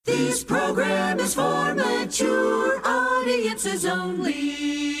This program is for mature audiences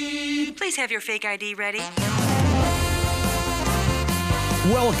only. Please have your fake ID ready.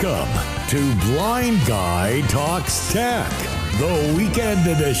 Welcome to Blind Guy Talks Tech, the weekend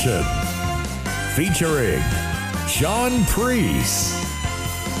edition. Featuring Sean Priest,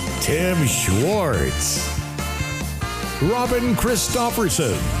 Tim Schwartz, Robin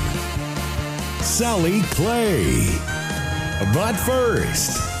Christofferson, Sally Clay. But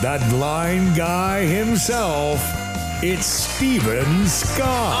first, that blind guy himself, it's Stephen Scott.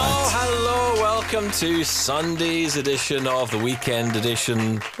 Oh, hello. Welcome to Sunday's edition of the weekend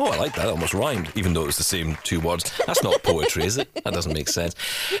edition. Oh, I like that. It almost rhymed, even though it was the same two words. That's not poetry, is it? That doesn't make sense.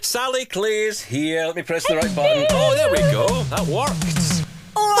 Sally Clay's here. Let me press the right button. Oh, there we go. That worked.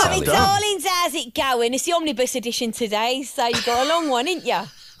 All right, Sally. my darlings, how's it going? It's the omnibus edition today, so you got a long one, ain't you?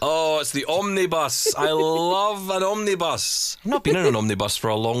 Oh, it's the omnibus. I love an omnibus. I've not been in an omnibus for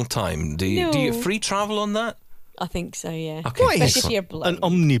a long time. Do you get free travel on that? I think so, yeah. Okay. What is Especially if you're blown. an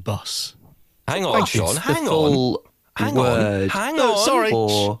omnibus? Hang on, Sean. Hang on. Full Hang word. on. Hang No, on. sorry.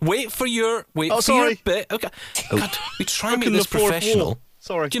 For Wait for your your sorry. bit. Okay. God, we try and make Broken this the fourth professional. wall.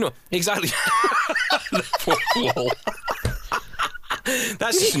 Sorry. Do you know exactly the fourth wall?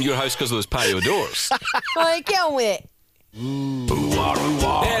 That's just in your house because of those patio doors. Right, get on with it.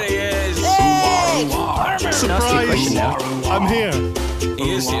 There he is. Hey! nasty Surprise! question now. I'm here.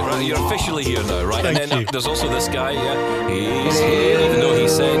 He is here. Right, you're officially here now, right? Thank and then you. there's also this guy. Yeah, he's here, even though he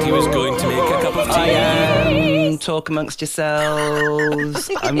said he was going to make a cup of tea. Talk amongst yourselves.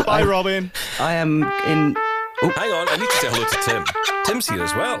 Bye, Robin. I am in. Hang on, I need to say hello to Tim. Tim's here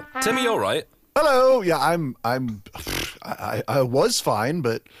as well. Tim, are you all right? Hello. Yeah, I was fine,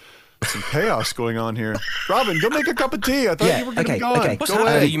 but some chaos going on here. Robin, go make a cup of tea. I thought you were going to be gone. okay. What's Go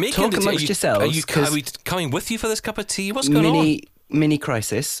happening? Are away. you making Talk the tea? amongst yourselves, Are we coming with you for this cup of tea? What's going on? Mini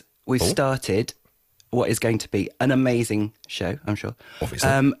crisis. We've started what is going to be an amazing show, I'm sure. Obviously.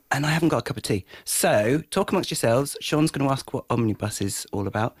 And I haven't got a cup of tea. So, talk amongst yourselves. Sean's going to ask what Omnibus is all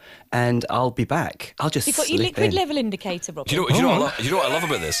about, and I'll be back. I'll just You've got your slip liquid in. level indicator, Robin. Do you know what I love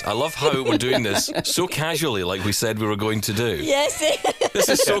about this? I love how we're doing this so casually, like we said we were going to do. Yes. This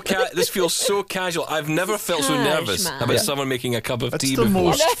is so this feels so casual. I've never felt so nervous man. about someone making a cup of That's tea the before.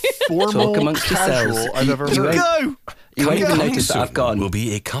 most formal, Talk amongst casual yourselves. I've ever You heard. won't- You won't even Coming notice that soon I've gone. will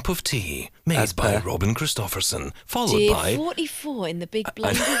be a cup of tea made As by per. Robin Christofferson, followed Dear by 44 in the big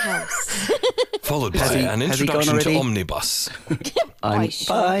blended house. an has he gone introduction to already? Omnibus. I'm,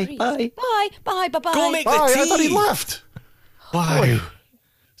 Sean bye, Priest. bye. Bye. Go make Bye, the tea. I thought he left. Wow.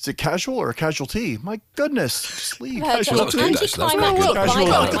 Is it casual or casualty? My goodness. Just leave. Well, That was good, actually. That was anticlimactic,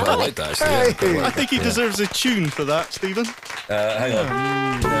 quite good. by I like that. Actually. Hey. I think he deserves a tune for that, Stephen. Hang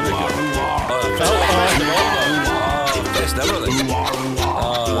on. There we go. Best everything.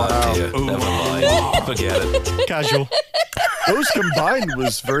 Oh, dear. Never mind. Forget it. Casual. Those combined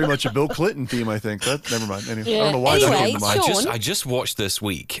was very much a Bill Clinton theme, I think. Never mind. Anyway, I Yeah. don't know why that Anyway, came to mind. Sean. I just watched this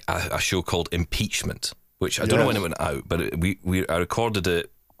week a show called Impeachment, which I don't know when it went out, but I recorded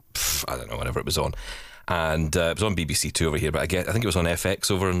it. I don't know, whenever it was on, and it was on BBC Two over here. But I think it was on FX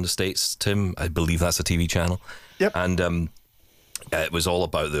over in the States. Tim, I believe that's a TV channel. Yep. And it was all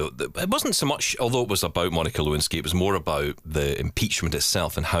about it wasn't so much, although it was about Monica Lewinsky, it was more about the impeachment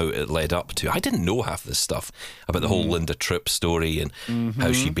itself and how it led up to. I didn't know half this stuff about the whole Linda Tripp story and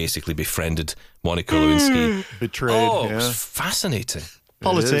how she basically befriended Monica Lewinsky. Betrayed. Oh, it yeah. was fascinating.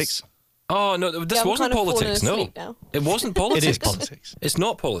 Politics. Oh, no, this Yeah, I'm wasn't kind of politics, falling no. asleep now. It wasn't politics. It is politics. It's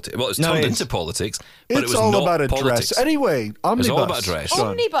not politics. Well, it's No, turned it is. into politics, but it It's was all not about a politics. dress. Anyway, omnibus. It's all about a dress. Sean.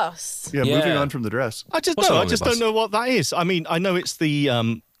 Omnibus. Yeah, Yeah. moving on from the dress. I just What's an I just omnibus? don't know what that is. I mean, I know it's the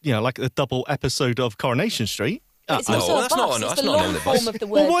like the double episode of Coronation Street. It's no, also a that's bus. not It's that's the not an long omnibus. form of the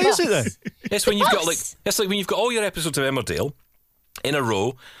word Well, what is bus. it then? It's when you've got Bus. it's like when you've got all your episodes of Emmerdale in a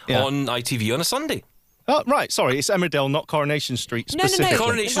row Yeah. on ITV on a Sunday. Oh, right. Sorry, it's Emmerdale, not Coronation Street No. specifically.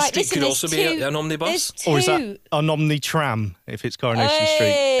 Coronation Right, Street listen, could there's also be two- an omnibus. There's Or is that two. an Omni-tram if it's Coronation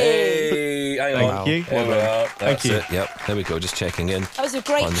Street? Hey, hang Thank on. you. There we are. Thank That's you. it. Yep, there we go. Just checking in. That was a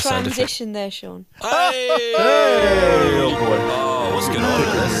great on the sound effect. transition there, Sean. Hey! Oh, boy. Oh, what's going on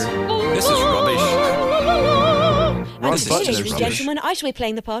with this? This is rubbish. Wrong This is button. just Ladies and rubbish. gentlemen, I shall be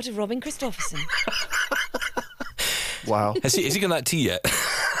playing the part of Robin Christofferson. Wow. Has he got that tea yet?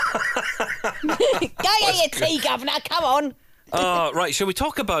 Go get your tea, Governor. Come on. Right, shall we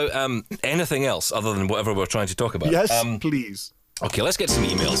talk about anything else other than whatever we're trying to talk about? Yes, please. Okay, let's get some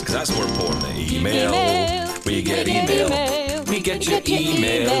emails, because that's more important. Email. We get email. We get your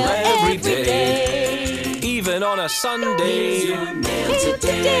email every day. Even on a Sunday.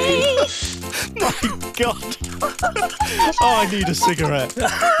 my God. Oh, I need a cigarette.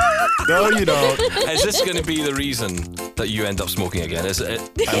 No, you don't. Is this going to be the reason that you end up smoking again? Is it?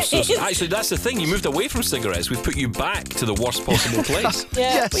 Actually, that's the thing. You moved away from cigarettes. We've put you back to the worst possible place.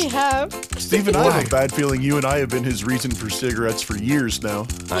 Yeah, Yes. we have. Steve and I have a bad feeling you and I have been his reason for cigarettes for years now.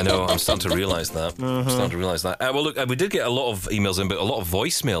 I know. I'm starting to realise that. I'm starting to realise that. Well, look, we did get a lot of emails in, but a lot of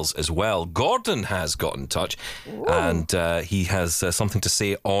voicemails as well. Gordon has got in touch, and he has something to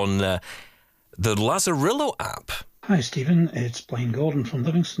say on the Lazarillo app. Hi, Stephen. It's Blind Gordon from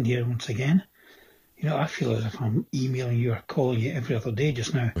Livingston here once again. You know, I feel as if I'm emailing you or calling you every other day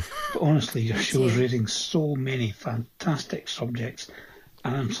just now. But honestly, your show is raising so many fantastic subjects,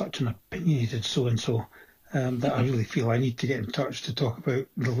 and I'm such an opinionated so-and-so that I really feel I need to get in touch to talk about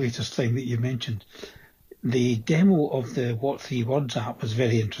the latest thing that you mentioned. The demo of the What 3 Words app was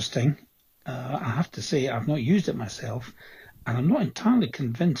very interesting. I have to say I've not used it myself, and I'm not entirely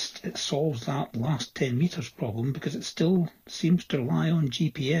convinced it solves that last 10 metres problem because it still seems to rely on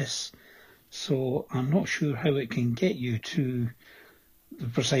GPS. So I'm not sure how it can get you to the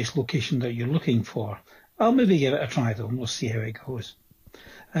precise location that you're looking for. I'll maybe give it a try though, and we'll see how it goes.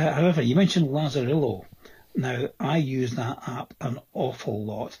 However, you mentioned Lazarillo. Now, I use that app an awful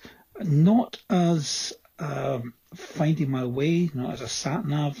lot, not as finding my way, not as a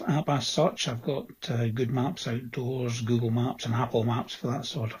sat-nav app as such. I've got Good Maps Outdoors, Google Maps and Apple Maps for that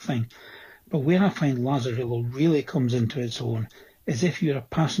sort of thing. But where I find Lazarillo really comes into its own is if you're a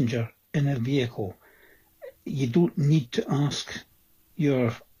passenger in a vehicle. You don't need to ask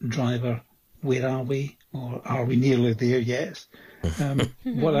your driver, where are we? Or are we nearly there yet?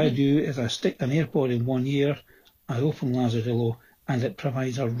 What I do is I stick an AirPod in one ear, I open Lazarillo, and it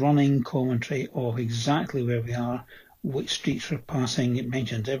provides a running commentary of exactly where we are, which streets we're passing. It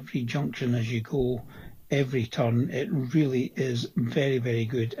mentions every junction as you go, every turn. It really is very, very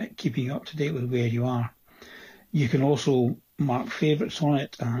good at keeping you up to date with where you are. You can also mark favourites on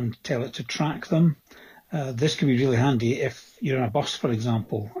it and tell it to track them. This can be really handy if you're on a bus, for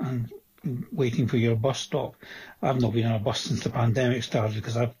example, and waiting for your bus stop. I've not been on a bus since the pandemic started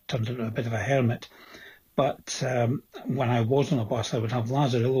because I've turned into a bit of a hermit. But when I was on a bus, I would have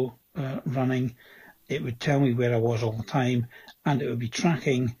Lazarillo running. It would tell me where I was all the time, and it would be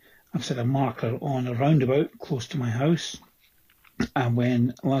tracking. I've set a marker on a roundabout close to my house, and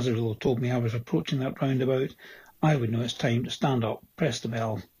when Lazarillo told me I was approaching that roundabout, I would know it's time to stand up, press the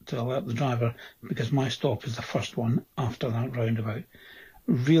bell to alert the driver, because my stop is the first one after that roundabout.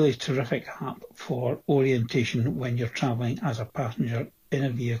 Really terrific app for orientation when you're travelling as a passenger in a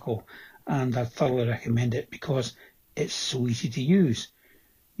vehicle, and I thoroughly recommend it because it's so easy to use.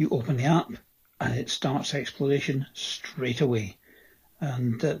 You open the app and it starts exploration straight away,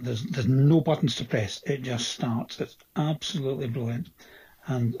 and there's no buttons to press, it just starts. It's absolutely brilliant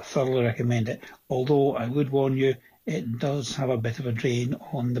and thoroughly recommend it, although I would warn you it does have a bit of a drain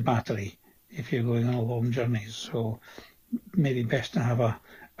on the battery if you're going on a long journey, so maybe best to have a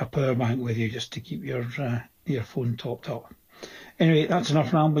power bank with you just to keep your phone topped up. Anyway, that's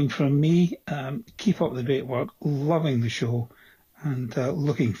enough rambling from me. Keep up the great work, loving the show, and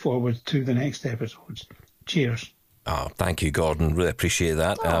looking forward to the next episodes. Cheers. Oh, thank you, Gordon. Really appreciate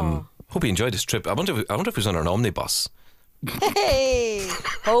that. Hope you enjoyed this trip. I wonder if it was on an omnibus. Hey,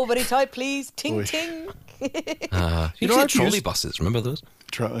 hold very tight, please. Ting, ting. You know, trolley buses. Remember those?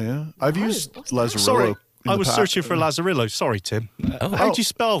 Yeah, I've used Lazarillo. Sorry, I was searching for Lazarillo. Sorry, Tim. How do you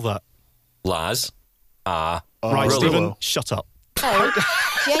spell that? Laz. Right, Rillo. Stephen, shut up. Oh,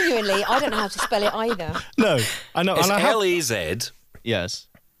 genuinely, I don't know how to spell it either. No, I know. It's and I have- L-A-Z. Yes.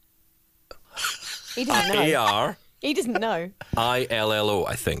 He doesn't know. A-R. He doesn't know. I-L-L-O,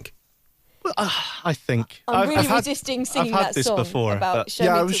 I think. I think. I'm really I've had- resisting singing I've had that this song before, about but- Show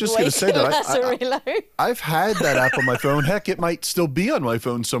Yeah, Me I was to just the gonna Way say to that Lazarillo. I've had that app on my phone. Heck, it might still be on my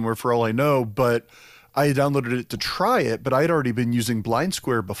phone somewhere for all I know, but I downloaded it to try it, but I had already been using Blind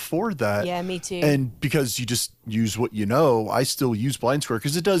Square before that. Yeah, me too. And because you just use what you know, I still use Blind Square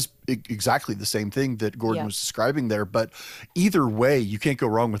because it does exactly the same thing that Gordon was describing there. But either way, you can't go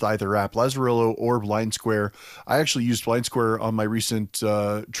wrong with either app, Lazarillo or Blind Square. I actually used Blind Square on my recent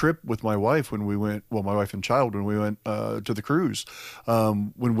trip with my wife when we went, well, my wife and child, when we went to the cruise.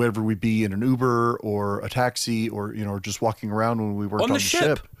 Whenever we'd be in an Uber or a taxi or, you know, just walking around when we weren't on the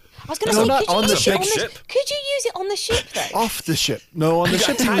ship. I was going to No, say, not could you on the use it ship. Could you use it on the ship though? Off the ship. No, on the You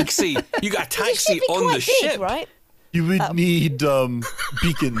got ship. a taxi. You got a taxi It'd be on quite the big, ship. right? You would need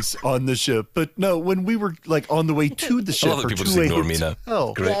beacons on the ship. But no, when we were like on the way to the I ship love that or people to just a ignore me now.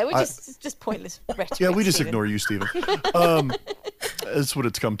 hotel. Great. Yeah, it's just pointless rhetoric. Yeah, we just Stephen. ignore you, Stephen. That's what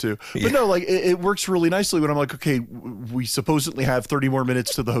it's come to. But no, like it works really nicely when I'm like, okay, we supposedly have 30 more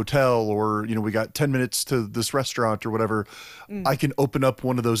minutes to the hotel, or we got 10 minutes to this restaurant or whatever. I can open up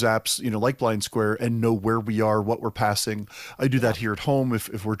one of those apps, like Blind Square, and know where we are, what we're passing. I do that here at home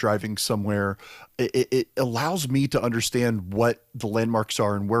if we're driving somewhere. It allows me to understand what the landmarks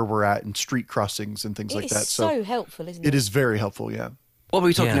are and where we're at and street crossings and things like that. It's so helpful, isn't it? It is very helpful, yeah. What were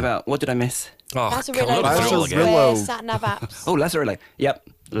we talking about? What did I miss? Lazarillo, sat-nav apps. Oh, Lazarillo. Yep,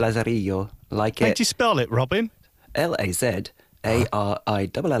 Lazarillo. Like How it. do you spell it, Robin? Lazarillo.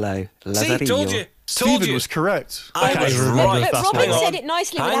 Lazarillo. See, told you. Stephen was correct. I was right. But Robin Hang said on. it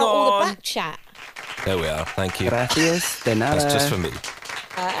nicely Hang without all the on. back chat. There we are. Thank you. Gracias de nada. That's just for me.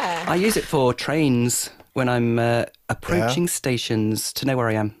 I use it for trains when I'm approaching stations to know where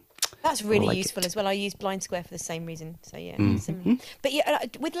I am. That's really like useful it. as well. I use Blind Square for the same reason. So yeah, Mm-hmm. similar. But yeah,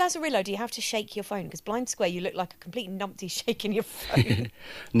 with Lazarillo, do you have to shake your phone? Because Blind Square, you look like a complete numpty shaking your phone.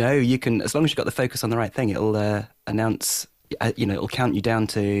 No, you can, as long as you've got the focus on the right thing, it'll announce, it'll count you down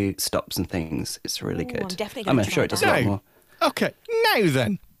to stops and things. It's really good. I'm definitely gonna try sure it does a that. lot more. Okay, now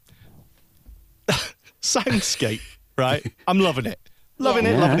then. Soundscape, right? I'm loving it. Loving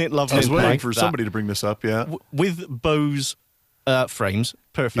it. I was waiting like for that. somebody to bring this up, yeah. With Bose frames,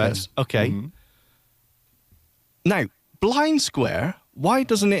 perfect. Yes. Okay. Mm-hmm. Now, Blind Square, why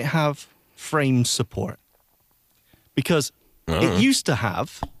doesn't it have frame support? Because it used to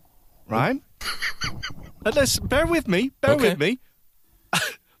have, right? Bear with me.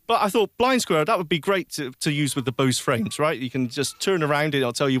 But I thought Blind Square, that would be great to use with the Bose frames, right? You can just turn around and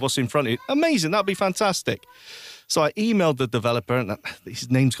it'll tell you what's in front of you. Amazing, that'd be fantastic. So I emailed the developer, and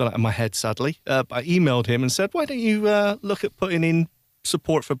his name's gone out of my head, sadly. I emailed him and said, why don't you look at putting in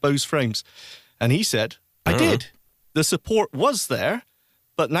support for Bose frames? And he said, I did. The support was there,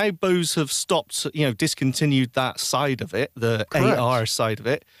 but now Bose have stopped, discontinued that side of it, the Correct. AR side of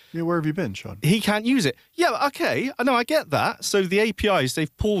it. Yeah, where have you been, Sean? He can't use it. Yeah, okay. I know, I get that. So the APIs,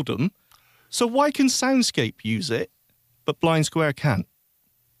 they've pulled them. So why can Soundscape use it, but Blind Square can't?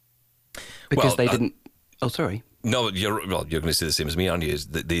 Because they didn't... Oh, sorry. No, you're going to say the same as me, aren't you? Is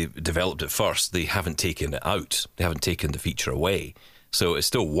that they developed it first. They haven't taken it out. They haven't taken the feature away. So it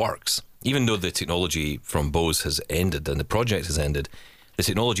still works. Even though the technology from Bose has ended and the project has ended, the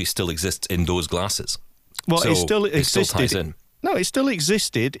technology still exists in those glasses. Well, so it still existed. It still ties in. No, it still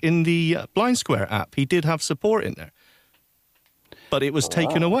existed in the Blind Square app. He did have support in there. But it was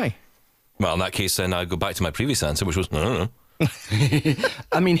taken away. Well, in that case, then I go back to my previous answer, which was, I don't know.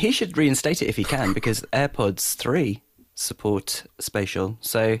 I mean, he should reinstate it if he can, because AirPods 3 support spatial.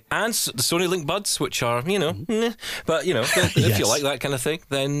 So And the Sony Link Buds, which are, but, if you like that kind of thing,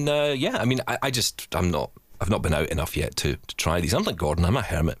 then, yeah. I mean, I've not been out enough yet to try these. I'm like Gordon, I'm a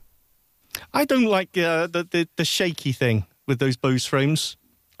hermit. I don't like the shaky thing with those Bose frames.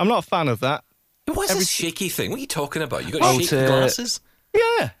 I'm not a fan of that. What's this shaky thing? What are you talking about? You got shaky glasses?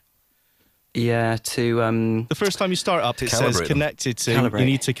 Yeah. yeah, to The first time you start up, it says Calibrate them. connected to, Calibrate. you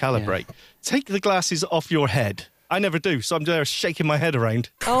need to calibrate. Take the glasses off your head. I never do, so I'm there shaking my head around.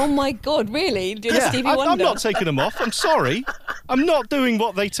 Oh my God, really? Doing a Stevie Wonder? I'm not taking them off. I'm sorry. I'm not doing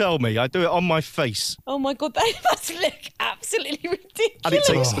what they tell me. I do it on my face. Oh my God, that must look absolutely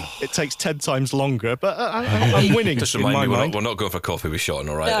ridiculous. And it takes 10 times longer, but I'm winning Just in remind my me, mind. we're not going for coffee with Sean,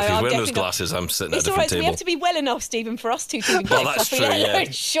 all right? No, if he's I'm wearing those definitely not. glasses, I'm sitting at It's a all right, different so we table. have to be well enough, Stephen, for us two to be Well, that's coffee, true, let yeah.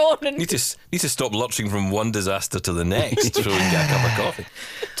 alone Sean and... Need to stop lurching from one disaster to the next so we can get a cup of coffee.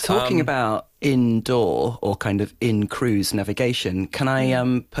 talking about indoor or kind of in cruise navigation, can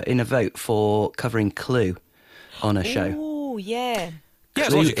I put in a vote for covering Clue on a show? Oh, yeah. Yeah,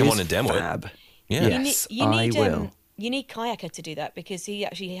 as long as you Clue come on is and demo fab. it. Yeah. Yes, you need, I will. You need Kayaker to do that because he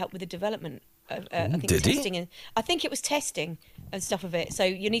actually helped with the development. I think Did he? testing I think it was testing and stuff of it. So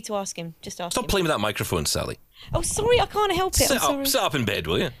you need to ask him. Just ask Stop him. playing with that microphone, Sally. Oh, sorry, I can't help it. Sit up in bed,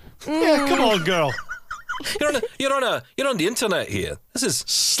 will you? Yeah, come on, girl. You're on the internet here. This is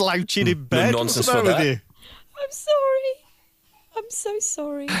Slouching in bed. nonsense What's the for matter that. with you? I'm sorry. I'm so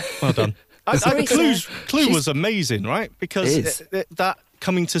sorry. Well done. Sorry, Clue sir. was amazing, right? Because It is. that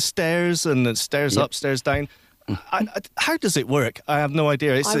coming to stairs and then stairs up, stairs down. How does it work? I have no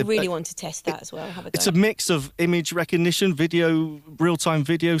idea. I really want to test that as well. Have a go. It's a mix of image recognition, real-time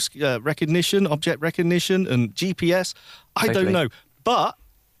video recognition, object recognition, and GPS. I don't Totally. know. But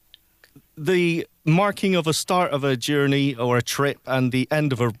the marking of a start of a journey or a trip and the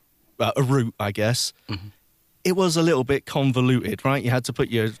end of a route, I guess, it was a little bit convoluted, right? You had to put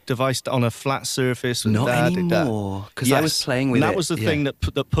your device on a flat surface. And Not did that. anymore, 'cause I was playing with and that it, was the yeah. thing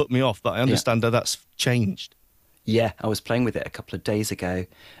that put me off, but I understand that that's changed. Yeah, I was playing with it a couple of days ago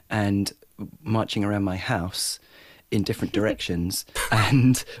and marching around my house. in different directions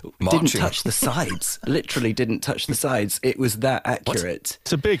and didn't touch the sides. Literally didn't touch the sides. It was that accurate.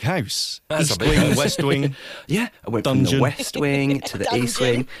 It's a big house. That's East a big wing, house. west wing. Yeah, I went Dungeon. from the west wing to the east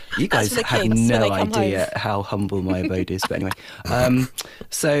Dungeon. wing. You That's guys for the have kids when they no come idea how humble my abode is. But anyway,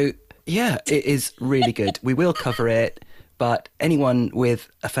 so yeah, it is really good. We will cover it. But anyone with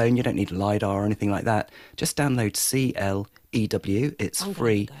a phone, you don't need a LiDAR or anything like that. Just download CLEW. It's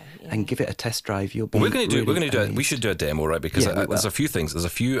free, and give it a test drive. You'll be. We're going to do. really We're going to do it. amazed. We should do a demo, right? Because Yeah, we there's will. a few things. There's a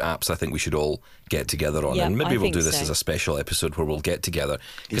few apps I think we should all get together on, Yeah, and maybe I we'll think do this so. as a special episode where we'll get together.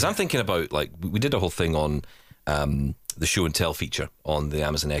 Because I'm thinking about, like, we did a whole thing on the show and tell feature on the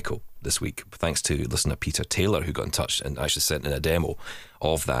Amazon Echo this week, thanks to listener Peter Taylor, who got in touch and actually sent in a demo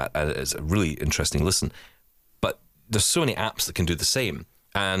of that. And it's a really interesting listen. But there's so many apps that can do the same,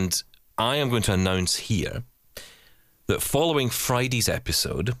 and I am going to announce here that following Friday's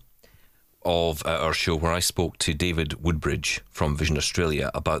episode of our show where I spoke to David Woodbridge from Vision Australia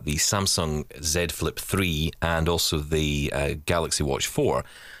about the Samsung Z Flip 3 and also the Galaxy Watch 4,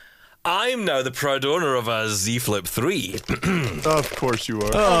 I'm now the proud owner of a Z Flip 3. Of course you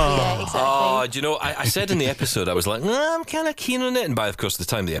are. Yeah, exactly. Oh, do you know, I said in the episode, I was like, I'm kind of keen on it. And by, of course, the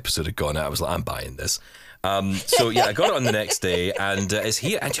time the episode had gone out, I was like, I'm buying this. So, yeah, I got it on the next day, and it's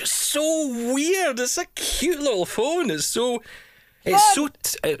here. And just so weird. It's a cute little phone. It's so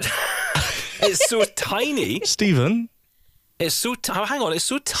tiny. Stephen, It's so hang on. It's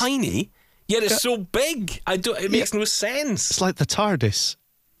so tiny, yet it's so big. It makes no sense. it's like the TARDIS.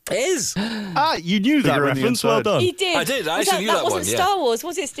 It is. You knew that Bigger on the reference. Well inside. done. He did. I did. I Was actually knew that wasn't one, yeah. Star Wars,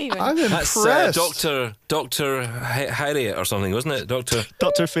 was it, Stephen? I'm That's impressed. Dr. Harriet or something, wasn't it?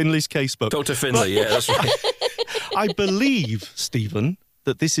 Dr. Finley's casebook. Dr. Finlay, yeah, that's right. I believe, Stephen,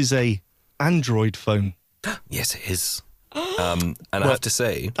 that this is a Android phone. Yes, it is. And I have to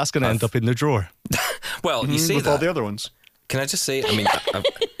say, That's going to end up in the drawer. well, you say with all that. the other ones. Can I just say? I mean,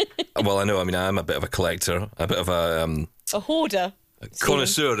 I know. I mean, I'm a bit of a collector, a bit of a A hoarder.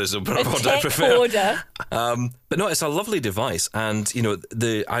 connoisseur, is what A I tech prefer. hoarder. But no, it's a lovely device, and you know,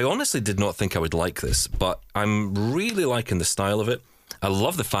 I honestly did not think I would like this, but I'm really liking the style of it. I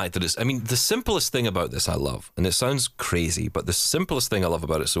love the fact that I mean, the simplest thing about this I love, and it sounds crazy, but the simplest thing I love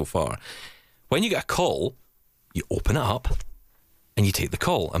about it so far, when you get a call, you open it up and you take the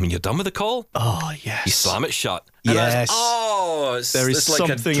call. I mean, you're done with the call, Oh, yes. you slam it shut. And Yes. there There is like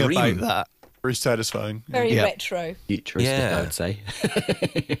something a dream. about that. Very satisfying. Very Yeah. retro. Futuristic, Yeah. I would say.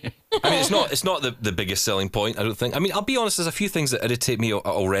 I mean, it's not the biggest selling point, I don't think. I mean, I'll be honest, there's a few things that irritate me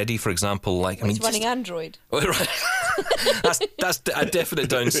already. For example, like, I mean, It's running Android. Oh, right. that's a definite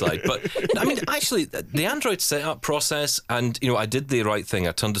downside. But I mean, actually, the Android setup process, and you know, I did the right thing.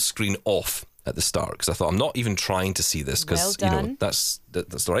 I turned the screen off at the start because I thought I'm not even trying to see this because Well you know done. that's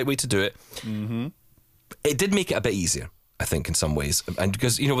the right way to do it. Mm-hmm. It did make it a bit easier, I think, in some ways, and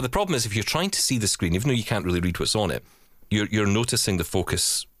because you know, the problem is if you're trying to see the screen, even though you can't really read what's on it, you're noticing the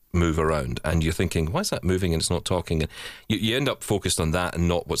focus move around, and you're thinking, why is that moving and it's not talking? And you end up focused on that and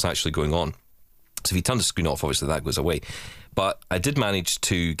not what's actually going on. So if you turn the screen off, obviously that goes away. But I did manage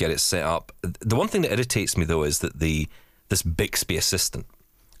to get it set up. The one thing that irritates me though is that this Bixby assistant,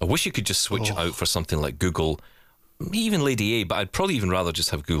 I wish you could just switch it out for something like Google, even Lady A, but I'd probably even rather just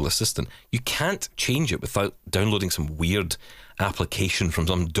have Google Assistant. You can't change it without downloading some weird application from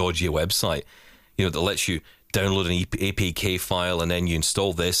some dodgy website, you know, that lets you download an APK file and then you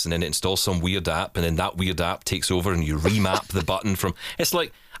install this and then it installs some weird app and then that weird app takes over and you remap the button from... It's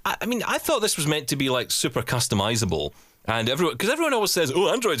like, I mean, I thought this was meant to be like super customizable. And everyone always says,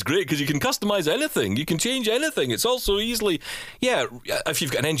 oh, Android's great because you can customize anything. You can change anything. It's all so easily... Yeah, if you've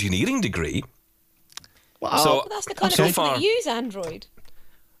got an engineering degree... Wow. So, Well, that's the kind so of people far, that use Android.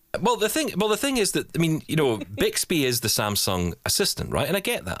 Well, the thing is that, I mean, you know, Bixby is the Samsung assistant, right? And I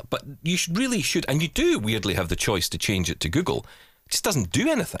get that, but you really should, and you do weirdly have the choice to change it to Google. It just doesn't do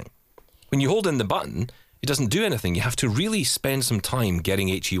anything. When you hold in the button, it doesn't do anything. You have to really spend some time getting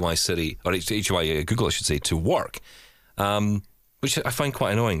HUI Siri, or HUI Google, I should say, to work, which I find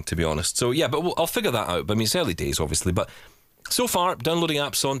quite annoying, to be honest. So, yeah, but I'll figure that out. But I mean, it's early days, obviously, but so far, downloading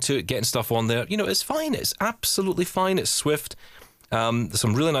apps onto it, getting stuff on there, you know, it's fine. It's absolutely fine. It's swift. There's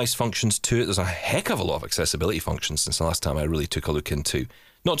some really nice functions to it. There's a heck of a lot of accessibility functions since the last time I really took a look into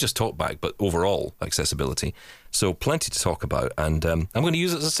not just TalkBack, but overall accessibility. So plenty to talk about. And I'm going to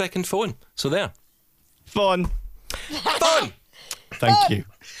use it as a second phone. So there. Fun. Fun! Thank you.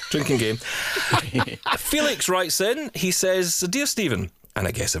 Drinking game. Felix writes in. He says, Dear Stephen, and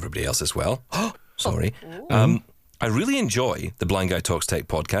I guess everybody else as well. Sorry. I really enjoy the Blind Guy Talks Tech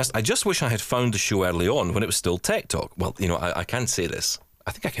podcast. I just wish I had found the show early on when it was still Tech Talk. Well, you know, I can say this.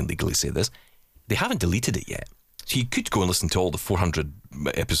 I think I can legally say this. They haven't deleted it yet. you could go and listen to all the 400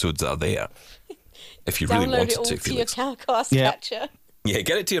 episodes that are there if you really Download wanted it all to, to your Felix. podcast Yeah. catcher. Yeah,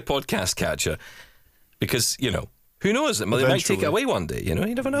 get it to your podcast catcher because, who knows? They might take Eventually. it away one day, you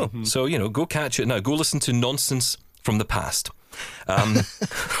never know. So, go catch it now. Go listen to nonsense from the past.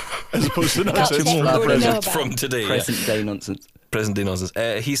 As opposed to That's nonsense. what we already know about. From today. yeah. Present day nonsense. Present day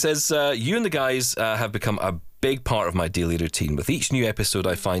nonsense. He says, you and the guys have become a big part of my daily routine. With each new episode,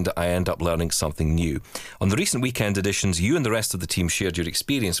 I find that I end up learning something new. On the recent weekend editions, you and the rest of the team shared your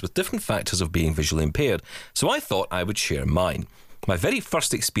experience with different factors of being visually impaired, so I thought I would share mine. My very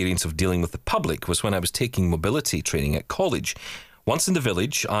first experience of dealing with the public was when I was taking mobility training at college. Once in the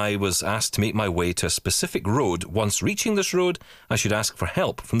village, I was asked to make my way to a specific road. Once reaching this road, I should ask for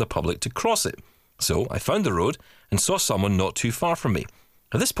help from the public to cross it. So I found the road and saw someone not too far from me.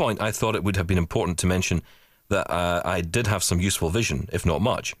 At this point, I thought it would have been important to mention that I did have some useful vision, if not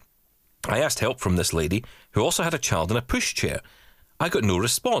much. I asked help from this lady, who also had a child in a pushchair. I got no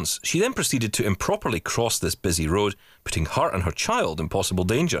response. She then proceeded to improperly cross this busy road, putting her and her child in possible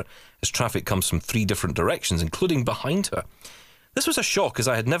danger, as traffic comes from 3 different directions, including behind her. This was a shock, as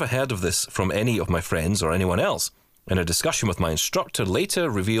I had never heard of this from any of my friends or anyone else. In a discussion with my instructor later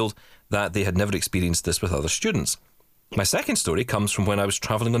revealed that they had never experienced this with other students. My second story comes from when I was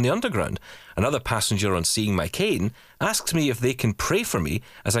travelling on the Underground. Another passenger, on seeing my cane, asks me if they can pray for me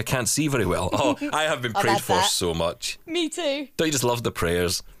as I can't see very well. Oh, I have been I've prayed had for that. so much. Me too. Don't you just love the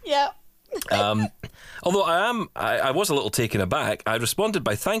prayers? Yeah. Although I was a little taken aback, I responded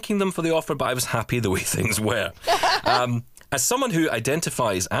by thanking them for the offer, but I was happy the way things were. As someone who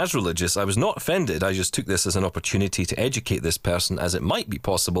identifies as religious, I was not offended. I just took this as an opportunity to educate this person, as it might be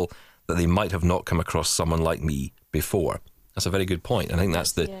possible that they might have not come across someone like me before. That's a very good point. I think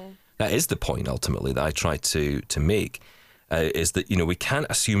that is the point ultimately that I try to make. Is that we can't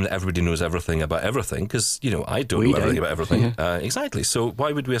assume that everybody knows everything about everything, because I don't know everything about everything. Exactly. So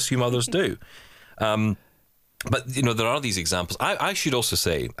why would we assume others do? But there are these examples. I should also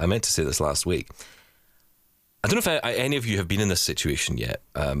say, I meant to say this last week. I don't know if any of you have been in this situation yet,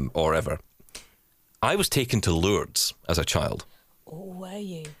 or ever. I was taken to Lourdes as a child. Oh, were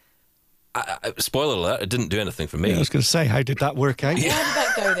you? Spoiler alert, it didn't do anything for me. Yeah, I was going to say, how did that work out? How did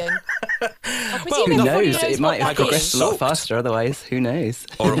that go then? I Well, presume Who everybody knows? It what might have that progressed is. a lot faster otherwise. Who knows?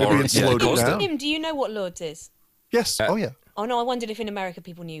 Or Maybe it slowed it caused down. Tim, do you know what Lourdes is? Yes. Oh, yeah. Oh no, I wondered if in America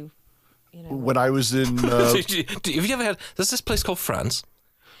people knew. When I was in Have you ever heard? There's this place called France.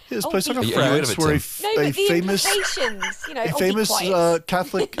 his place like Are a you aware of France, it, where Tim? No, a but the famous implications, a famous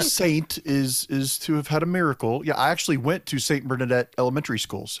Catholic saint is to have had a miracle. Yeah, I actually went to Saint Bernadette Elementary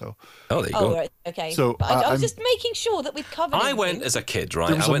School, so Oh, there you Oh, go. right, okay. So, But I was I'm- just making sure that we've covered. I everything. went as a kid, right?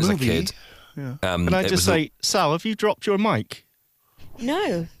 there was I went a as a movie. kid. Yeah. Can I it just was say, Sal, have you dropped your mic?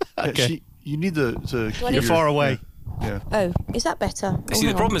 No. Okay. You need to I You're need- far away. Yeah. Oh, is that better? See,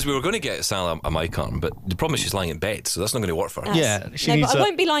 the problem is we were going to get Sal a mic arm, but the problem is she's lying in bed, so that's not going to work for her. Yeah, she no, needs but I a-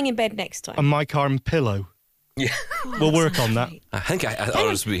 won't be lying in bed next time. A mic arm pillow. Yeah. We'll work on that. I think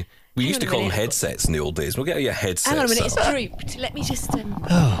we used to a call them minute. headsets in the old days. We'll get you a headset. Hang on a minute, Sal. it's drooped. Let me just.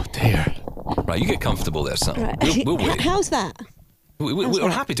 Oh, dear. Right, you get comfortable there, Sal. Right. We'll wait. How's that? We're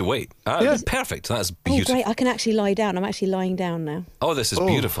happy to wait. Perfect. That's Oh, beautiful. great! I can actually lie down. I'm actually lying down now. Oh, this is Oh,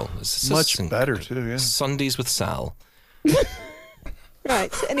 beautiful. This is Much better too. Yeah. Sundays with Sal.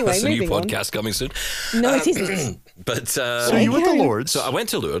 Right. So anyway, That's a new moving on. podcast coming soon. No, it isn't. But So you went to carry on. Lourdes. So I went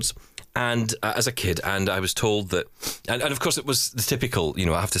to Lourdes, and as a kid, and I was told that, and of course it was the typical.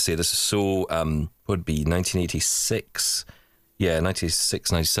 I have to say this is so. Would be 1986,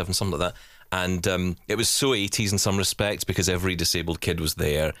 1986, 97, something like that. And it was so 80s in some respects because every disabled kid was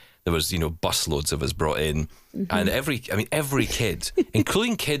there. There was, busloads of us brought in, and every kid,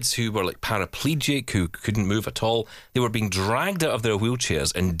 including kids who were like paraplegic, who couldn't move at all, they were being dragged out of their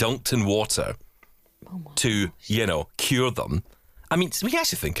wheelchairs and dunked in water to, cure them. I mean, we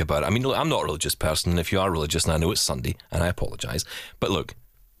actually think about it. I mean, look, I'm not a religious person, and if you are religious, and I know it's Sunday, and I apologise, but look,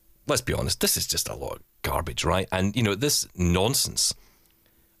 let's be honest, this is just a lot of garbage, right? And, this nonsense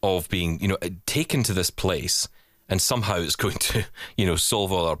of being, taken to this place and somehow it's going to,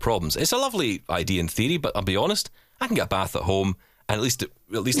 solve all our problems. It's a lovely idea in theory, but I'll be honest, I can get a bath at home, and at least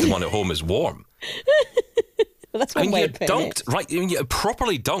the one at home is warm. Well, that's I one mean, way you're of putting dunked, it. right? You're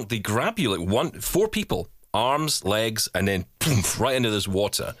properly dunked. They grab you like 4 people, arms, legs, and then poof, right into this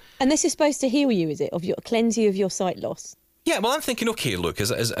water. And this is supposed to heal you, is it? Cleanse you of your sight loss. Yeah, well, I'm thinking, okay, look,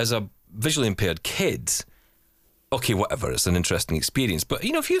 as a visually impaired kid, okay, whatever, it's an interesting experience. But,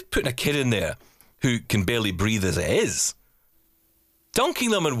 if you're putting a kid in there who can barely breathe as it is, dunking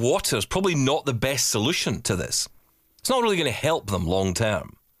them in water is probably not the best solution to this. It's not really going to help them long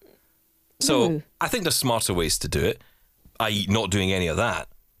term. So No. I think there's smarter ways to do it, i.e. not doing any of that.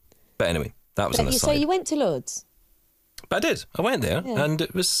 But anyway, that was an aside. So you went to Lourdes, But I did. I went there, Yeah. and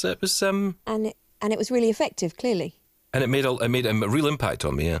it was and it was really effective, clearly. and it made a real impact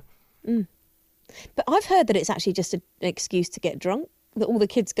on me. Yeah. But I've heard that it's actually just an excuse to get drunk. That all the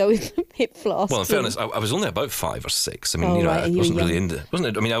kids go with hip flasks. Well, in fairness, I was only about 5 or 6. I mean, Oh, right, I you wasn't were really young. into. Wasn't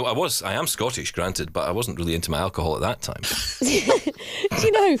it? I mean, I am Scottish, granted, but I wasn't really into my alcohol at that time. Do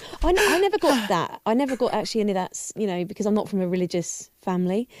you know, I never got that. I never got actually any of that, because I'm not from a religious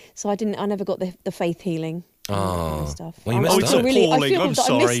family. So I never got the faith healing. And that kind of stuff. well, you missed I out. feel It's really, I appalling. feel I'm that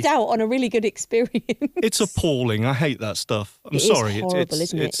I missed sorry. out on a really good experience. It's appalling. I hate that stuff. I'm It is sorry. horrible,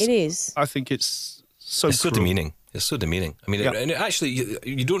 isn't it? It is. I think it's so It's so cruel. demeaning. It's so demeaning. I mean, Yeah. and actually,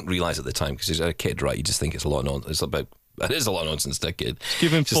 you don't realise at the time because you're a kid, right? You just think it's a lot of nonsense. It is a lot of nonsense to a kid.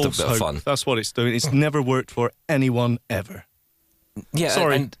 Give him It's just false a bit hope. of fun. That's what it's doing. It's never worked for anyone ever. Yeah,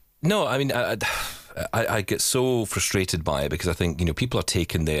 Sorry. And no, I mean, I get so frustrated by it because I think people are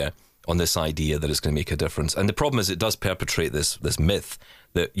taken there on this idea that it's going to make a difference, and the problem is it does perpetrate this myth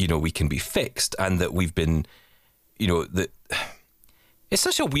that we can be fixed and that we've been, that it's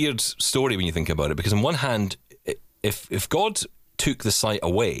such a weird story when you think about it because on one hand, if God took the sight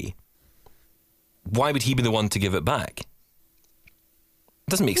away, why would He be the one to give it back? It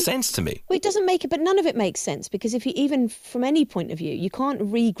doesn't make sense to me. Well, it doesn't make it, but none of it makes sense because if you, even from any point of view, you can't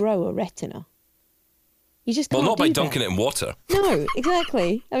regrow a retina. You just can't Well, not by do dunking that. it in water. No,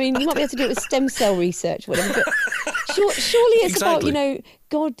 exactly. I mean, you might be able to do it with stem cell research, or whatever. But surely it's Exactly. about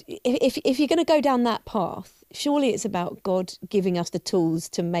God. If you're going to go down that path, surely it's about God giving us the tools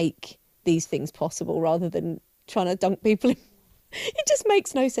to make these things possible, rather than trying to dunk people in. It just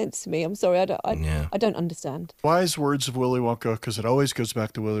makes no sense to me. I'm sorry, I don't understand. Wise words of Willy Wonka, because it always goes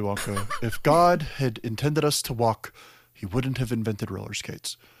back to Willy Wonka. If God had intended us to walk, He wouldn't have invented roller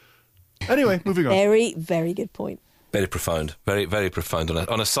skates. Anyway, moving on. Very, very good point. Very profound. Very, very profound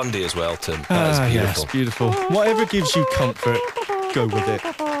on a Sunday as well, Tim. That is beautiful. Yes, beautiful. Whatever gives you comfort, go with it.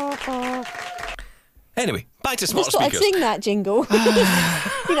 Anyway, back to smart Just thought I'd speakers. sing that jingle.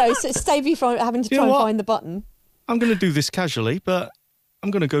 So save you from having to You try know and what? find the button. I'm going to do this casually, but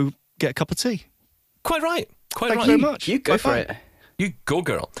I'm going to go get a cup of tea. Quite right. Quite Thank right. you very much. You go for Bye-bye. it. You go,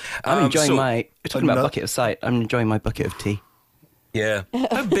 girl. I'm enjoying so- my. We're talking about nut. bucket of sight. I'm enjoying my bucket of tea. Yeah.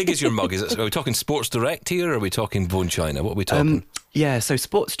 How big is your mug? Are we talking Sports Direct here, or are we talking bone china? What are we talking? Yeah, so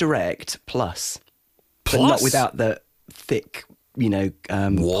Sports Direct plus, but Plus? not without the thick,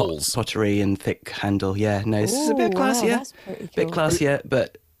 Walls. pottery and thick handle. Yeah, no, this is a bit Ooh, wow, classier. that's pretty Bit cool. classier,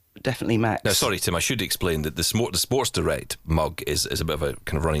 but definitely Max. Now, sorry, Tim, I should explain that the Sports Direct mug is a bit of a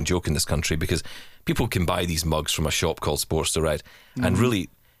kind of running joke in this country because people can buy these mugs from a shop called Sports Direct, and really,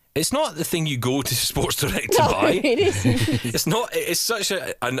 it's not the thing you go to Sports Direct to buy. it isn't. It's not. It's such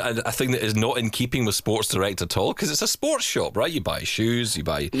a thing that is not in keeping with Sports Direct at all because it's a sports shop, right? You buy shoes, you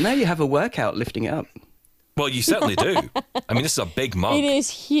buy. No, you have a workout lifting it up Well, you certainly do. I mean, this is a big mug. It is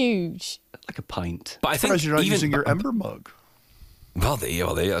huge. like a pint. But I think Surprised you're not even, using your Ember mug. Well, there you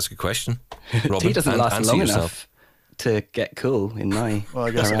are. That's a good question. Robin, Tea doesn't last answer long yourself. enough to get cool in my Well,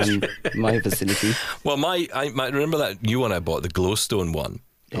 I guess that's around my vicinity. Well, I remember that new one I bought, the Glowstone one,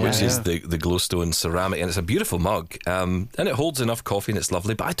 which is the Glowstone ceramic, and it's a beautiful mug, and it holds enough coffee and it's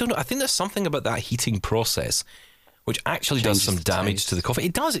lovely. But I don't know. I think there's something about that heating process which actually does Changes some the damage taste. to the coffee.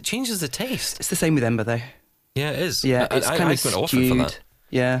 It does. It changes the taste. It's the same with Ember though. Yeah, it is. Yeah, I, it's I, kind I of went off it skewed. for that.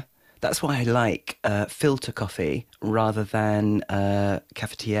 Yeah, that's why I like filter coffee rather than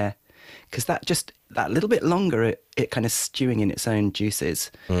cafetiere, because that little bit longer, it kind of stewing in its own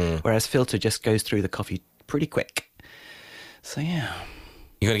juices, whereas filter just goes through the coffee pretty quick. So yeah,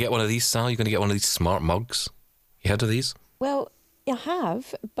 You're going to get one of these, Sal? You're going to get one of these smart mugs? You heard of these? Well, I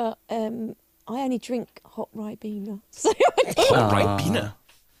have, but I only drink hot Ribena. So I don't Hot Ribena.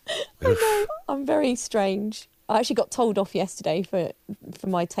 know. I'm very strange. I actually got told off yesterday for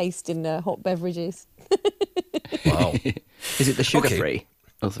my taste in hot beverages. Wow. is it the sugar Okay. free?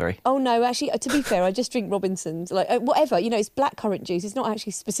 Oh, sorry. Oh no, actually, to be fair, I just drink Robinsons, like whatever. It's blackcurrant juice. It's not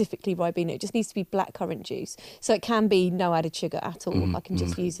actually specifically Ribena. It just needs to be blackcurrant juice, so it can be no added sugar at all. I can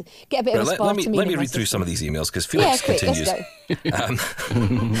just use it, get a bit Well, of a let sparkling. me read through some of these emails because Felix quick, continues. let's go.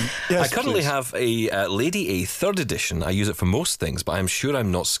 Yes, I currently please. have a Lady A 3rd edition. I use it for most things, but I'm sure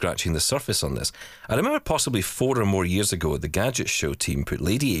I'm not scratching the surface on this. I remember possibly 4 or more years ago, the Gadget Show team put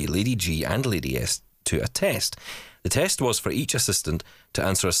Lady A, Lady G and Lady S to a test. The test was for each assistant to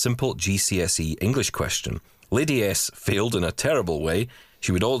answer a simple GCSE English question. Lady S failed in a terrible way.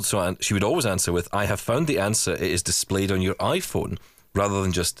 She would always answer with, "I have found the answer. It is displayed on your iPhone," rather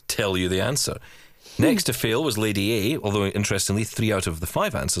than just tell you the answer. Next to fail was Lady A, although interestingly 3 out of the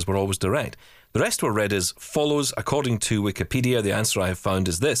 5 answers were always direct. The rest were read as follows. According to Wikipedia, the answer I have found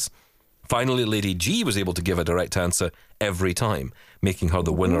is this. Finally, Lady G was able to give a direct answer every time, making her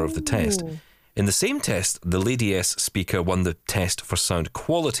the winner of the test. In the same test, the Lady S speaker won the test for sound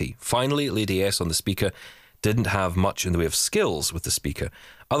quality. Finally, Lady S on the speaker didn't have much in the way of skills with the speaker.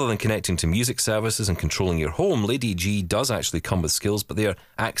 Other than connecting to music services and controlling your home, Lady G does actually come with skills, but they are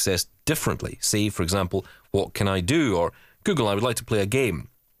accessed differently. Say, for example, what can I do? Or Google, I would like to play a game.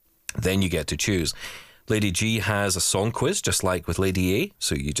 Then you get to choose. Lady G has a song quiz, just like with Lady A.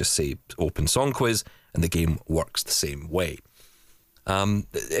 So you just say open song quiz, and the game works the same way.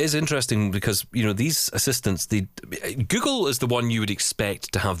 It is interesting because, these assistants, Google is the one you would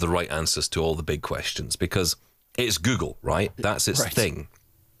expect to have the right answers to all the big questions because it's Google, right? That's its thing.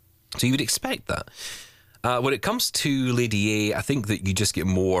 So you would expect that. When it comes to Lady A, I think that you just get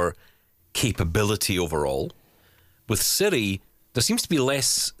more capability overall. With Siri, there seems to be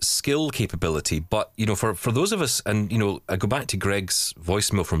less skill capability, but, for those of us, and, I go back to Greg's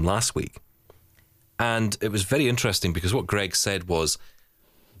voicemail from last week, and it was very interesting because what Greg said was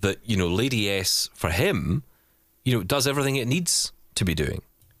that, Lady S, for him, does everything it needs to be doing.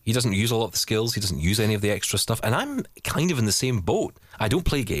 He doesn't use a lot of the skills. He doesn't use any of the extra stuff. And I'm kind of in the same boat. I don't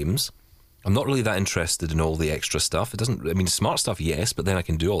play games. I'm not really that interested in all the extra stuff. Smart stuff, yes, but then I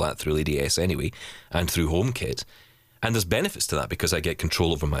can do all that through Lady S anyway and through HomeKit. And there's benefits to that because I get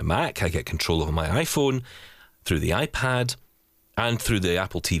control over my Mac, I get control over my iPhone, through the iPad, and through the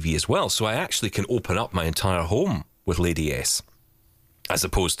Apple TV as well. So I actually can open up my entire home with Lady S, as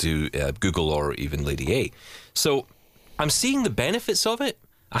opposed to Google or even Lady A. So I'm seeing the benefits of it.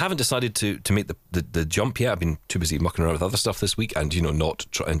 I haven't decided to make the jump yet. I've been too busy mucking around with other stuff this week and,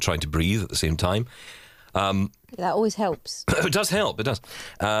 trying to breathe at the same time. That always helps. It does help, it does.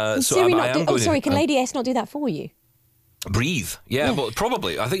 Can Lady S not do that for you? Breathe. Yeah, well,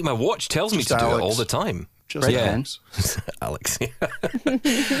 probably. I think my watch tells me to do it all the time. Just Alex. Alex.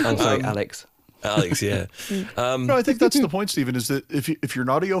 I'm sorry, Alex. Alex, yeah. No, I think that's the point, Stephen, is that if you're an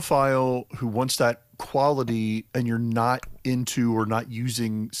audiophile who wants that quality and you're not into or not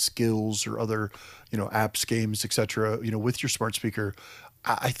using skills or other, apps, games, etc., with your smart speaker,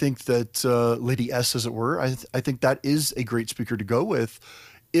 I think that Lady S, as it were, I think that is a great speaker to go with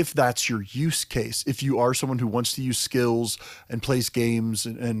if that's your use case. If you are someone who wants to use skills and plays games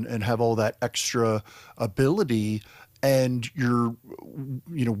and have all that extra ability, and you're,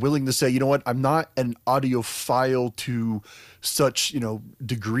 willing to say, you know what, I'm not an audiophile to such,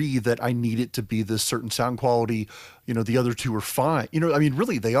 degree that I need it to be this certain sound quality. The other two are fine.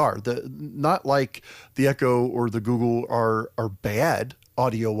 Really they are. Not like the Echo or the Google are bad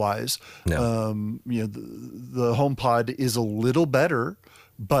audio wise. No. The HomePod is a little better,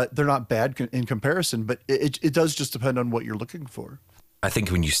 but they're not bad in comparison. But it does just depend on what you're looking for. I think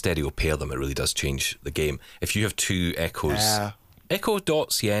when you stereo pair them, it really does change the game. If you have two Echoes, Echo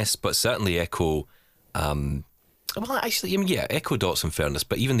Dots, yes, but certainly Echo. Echo Dots in fairness,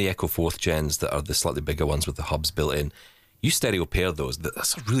 but even the Echo 4th gens that are the slightly bigger ones with the hubs built in, you stereo pair those.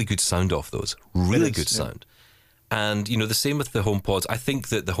 That's a really good sound off those. Really good sound. And the same with the HomePods. I think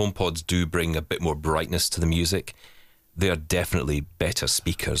that the HomePods do bring a bit more brightness to the music. They are definitely better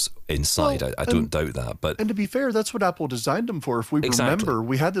speakers inside. I don't doubt that. And to be fair, that's what Apple designed them for. If we remember,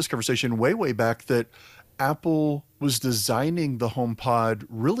 we had this conversation way back that Apple was designing the HomePod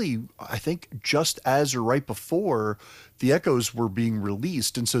really, I think, just as or right before the Echoes were being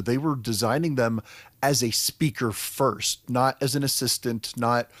released. And so they were designing them as a speaker first, not as an assistant,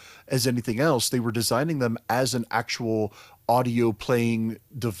 not as anything else. They were designing them as an actual audio playing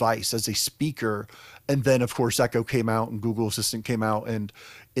device, as a speaker. And then, of course, Echo came out and Google Assistant came out, and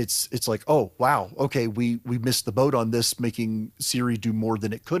it's like, oh, wow, okay, we missed the boat on this, making Siri do more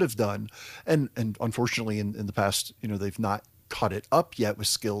than it could have done. And unfortunately, in the past, they've not caught it up yet with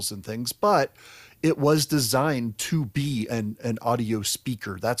skills and things, but it was designed to be an audio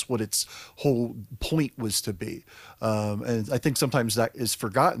speaker. That's what its whole point was to be. And I think sometimes that is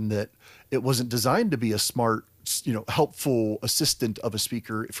forgotten, that it wasn't designed to be a smart, helpful assistant of a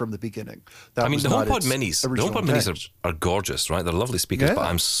speaker from the beginning. The HomePod Minis are gorgeous, right? They're lovely speakers, but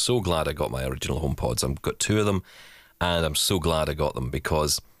I'm so glad I got my original HomePods. I've got 2 of them, and I'm so glad I got them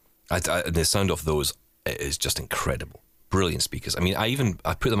because the sound of those is just incredible. Brilliant speakers.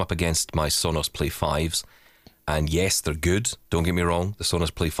 I put them up against my Sonos Play 5s, and yes, they're good. Don't get me wrong. The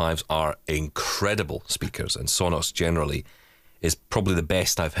Sonos Play 5s are incredible speakers, and Sonos generally is probably the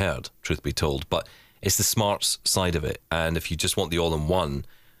best I've heard, truth be told. But it's the smarts side of it. And if you just want the all-in-one,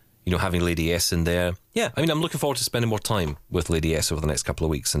 having Lady S in there. Yeah, I'm looking forward to spending more time with Lady S over the next couple of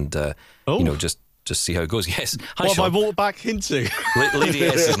weeks and, just just see how it goes. Yes. Hi, What have I Sean. walked back into? Lady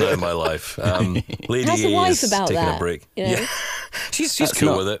S is now in my life. Lady How's the A wife is about taking that? a break. You know? Yeah, she's That's cool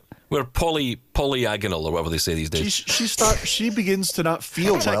not- with it. We're polyagonal or whatever they say these days. She begins to not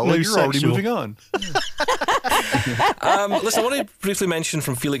feel well, and you're already Technosexual. moving on. Listen, I want to briefly mention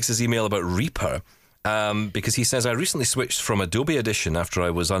from Felix's email about Reaper. Because he says, I recently switched from Adobe Audition after I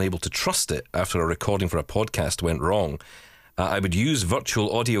was unable to trust it after a recording for a podcast went wrong. I would use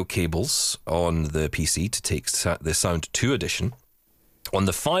virtual audio cables on the PC to take the sound to Audition. On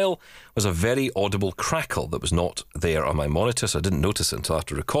the file was a very audible crackle that was not there on my monitor, so I didn't notice it until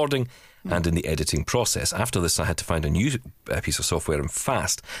after recording and in the editing process. After this, I had to find a new piece of software and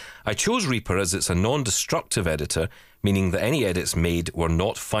fast. I chose Reaper as it's a non-destructive editor, meaning that any edits made were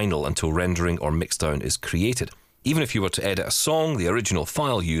not final until rendering or mixdown is created. Even if you were to edit a song, the original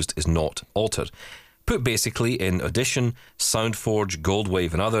file used is not altered. Put basically, in Audition, SoundForge,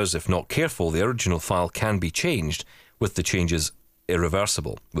 Goldwave and others, if not careful, the original file can be changed, with the changes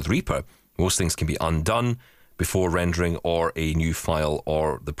irreversible. With Reaper, most things can be undone before rendering or a new file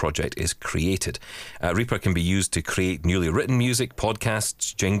or the project is created. Reaper can be used to create newly written music,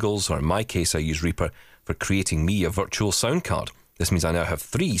 podcasts, jingles, or in my case, I use Reaper for creating me a virtual sound card. This means I now have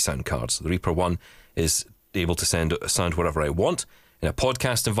 3 sound cards. The Reaper one is able to send sound wherever I want. In a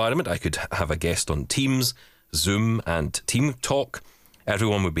podcast environment, I could have a guest on Teams, Zoom, and Team Talk.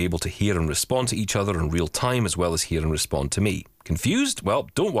 Everyone would be able to hear and respond to each other in real time, as well as hear and respond to me. Confused? Well,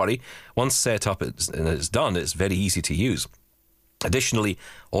 don't worry. Once set up and it's done, it's very easy to use. Additionally,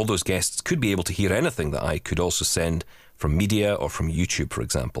 all those guests could be able to hear anything that I could also send from media or from YouTube, for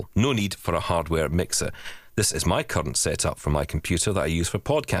example. No need for a hardware mixer. This is my current setup for my computer that I use for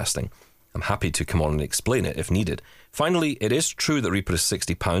podcasting. I'm happy to come on and explain it if needed. Finally, it is true that Reaper is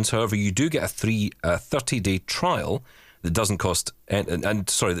 £60. However, you do get a 30-day trial that doesn't cost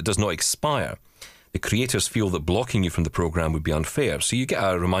that does not expire. The creators feel that blocking you from the program would be unfair, so you get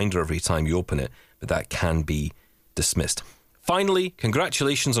a reminder every time you open it, but that can be dismissed. Finally,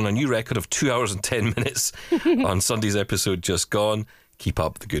 congratulations on a new record of 2 hours and 10 minutes on Sunday's episode just gone. Keep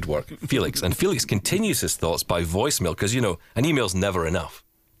up the good work, Felix. And Felix continues his thoughts by voicemail, because, you know, an email's never enough.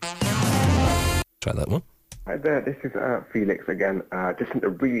 Try that one. Hi there, this is Felix again. Just sent a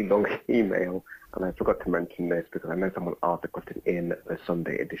really long email, and I forgot to mention this because I know someone asked a question in the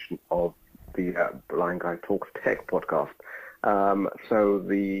Sunday edition of the Blind Guy Talks Tech podcast. So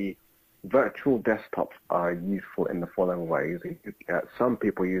the virtual desktops are useful in the following ways. Some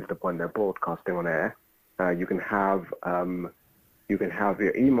people use them when they're broadcasting on air. You can have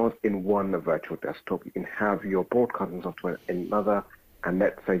your emails in one virtual desktop. You can have your broadcasting software in another. And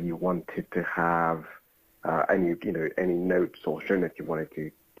let's say you wanted to have any notes or show notes you wanted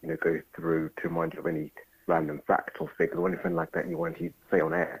to go through to remind you of any random facts or figures or anything like that you wanted to say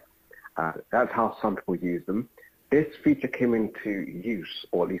on air. That's how some people use them. This feature came into use,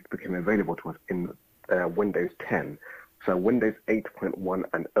 or at least became available to us in Windows 10. So Windows 8.1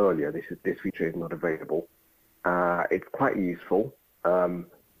 and earlier, this feature is not available. It's quite useful.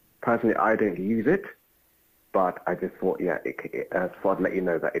 Personally, I don't use it, but I just thought, as far as let you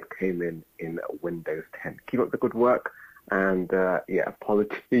know that it came in Windows 10. Keep up the good work, and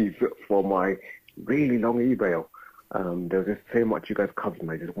apologies for my really long email. There was just so much you guys covered,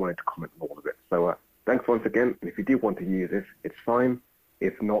 and I just wanted to comment on all of it. So thanks once again, and if you do want to use this, it's fine.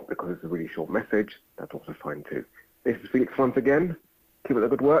 If not, because it's a really short message, that's also fine too. This is Felix once again. Keep up the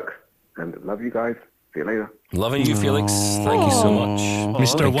good work, and love you guys. See you later. Loving you, Felix. Thank you so much.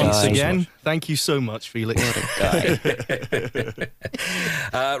 Mr. Once guys. again, thank you so much, Felix.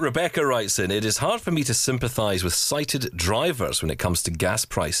 Rebecca writes in, it is hard for me to sympathise with sighted drivers when it comes to gas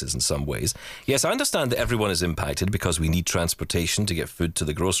prices in some ways. Yes, I understand that everyone is impacted because we need transportation to get food to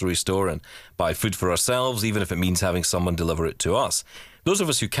the grocery store and buy food for ourselves, even if it means having someone deliver it to us. Those of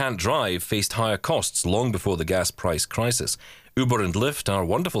us who can't drive faced higher costs long before the gas price crisis. Uber and Lyft are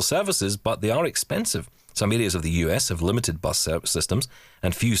wonderful services, but they are expensive. Some areas of the US have limited bus systems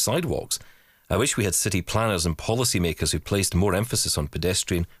and few sidewalks. I wish we had city planners and policymakers who placed more emphasis on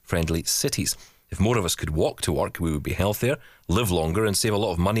pedestrian-friendly cities. If more of us could walk to work, we would be healthier, live longer, and save a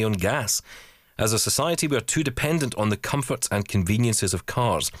lot of money on gas. As a society, we are too dependent on the comforts and conveniences of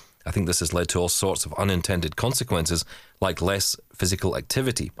cars. I think this has led to all sorts of unintended consequences, like less physical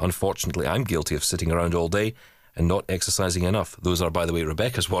activity. Unfortunately, I'm guilty of sitting around all day and not exercising enough. Those are, by the way,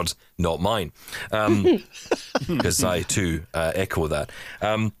 Rebecca's words, not mine. Because I, too, echo that.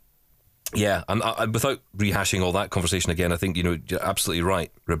 Without rehashing all that conversation again, I think, you're absolutely right,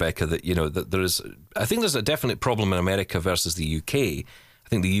 Rebecca, that, that there is... I think there's a definite problem in America versus the UK. I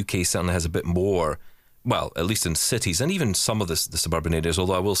think the UK certainly has a bit more, well, at least in cities and even some of the suburban areas,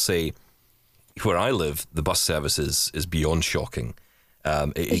 although I will say where I live, the bus service is beyond shocking.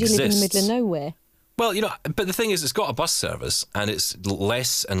 It Because exists. you live in the middle of nowhere. Well, but the thing is, it's got a bus service and it's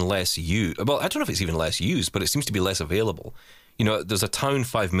less and less used. Well, I don't know if it's even less used, but it seems to be less available. There's a town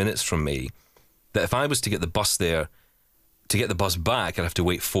 5 minutes from me that if I was to get the bus there, to get the bus back, I'd have to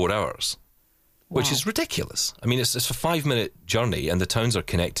wait 4 hours, which is ridiculous. I mean, it's a 5-minute journey and the towns are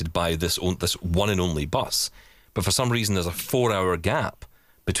connected by this one and only bus. But for some reason, there's a 4-hour gap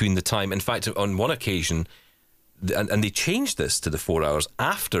between the time. In fact, on one occasion, and they changed this to the 4 hours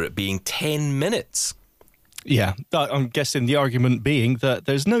after it being 10 minutes. Yeah, I'm guessing the argument being that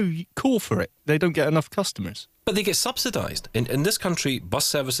there's no call for it. They don't get enough customers. But they get subsidised. In this country, bus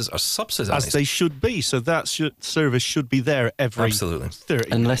services are subsidised. As they should be. So that service should be there every Absolutely. 30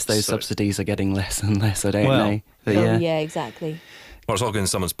 Unless those minutes. subsidies are getting less and less, I don't Well, know. But Yeah, exactly. Or it's all going in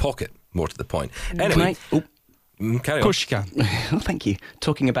someone's pocket, more to the point. Can Anyway, I- carry Of on. course you can. Oh, thank you.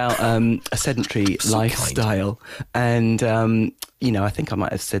 Talking about a sedentary lifestyle, and I think I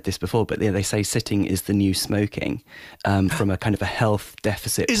might have said this before, but they say sitting is the new smoking, from a kind of a health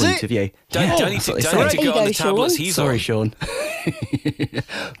deficit Is point it? of view. Do I need that's to what they do I need say. to There get you on the go, tablets Sean. he's Sorry, on? Sean.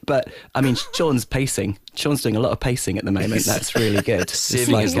 But I mean, Sean's pacing. Sean's doing a lot of pacing at the moment. That's really good.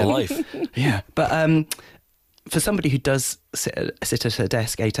 Saving his life. Yeah, but for somebody who does sit at a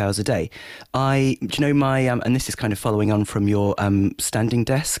desk 8 hours a day, do you know my and this is kind of following on from your standing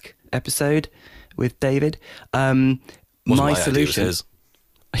desk episode with David. My solution is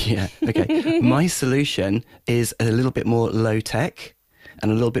yeah, okay. My solution is a little bit more low tech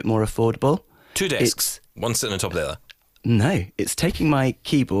and a little bit more affordable. 2 desks, one sitting on top of the other. No, it's taking my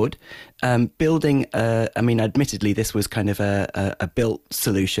keyboard, building. Admittedly, this was kind of a built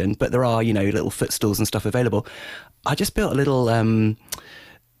solution, but there are little footstools and stuff available. I just built a little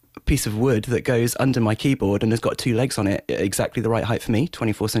piece of wood that goes under my keyboard and has got 2 legs on it, exactly the right height for me,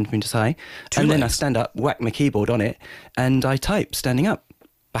 24 centimeters high. Then I stand up, whack my keyboard on it, and I type standing up.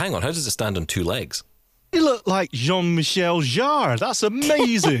 But hang on, how does it stand on 2 legs? You look like Jean-Michel Jarre. That's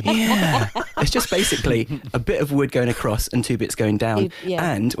amazing. Yeah. It's just basically a bit of wood going across and 2 bits going down.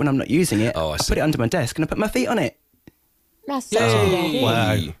 Yeah. And when I'm not using it, Oh, I I see. put it under my desk and I put my feet on it. That's such a good Yay. idea.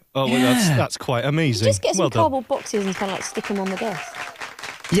 Wow. Oh, well, Yeah. that's quite amazing. Just get some well done. cardboard boxes and kind of stick them on the desk.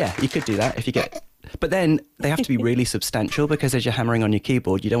 Yeah, you could do that if you get... But then they have to be really substantial because as you're hammering on your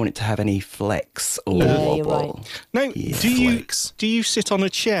keyboard, you don't want it to have any flex or Yeah, you're wobble. right. Now, Flex. do you sit on a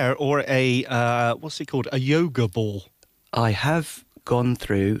chair or a what's it called? A yoga ball? I have gone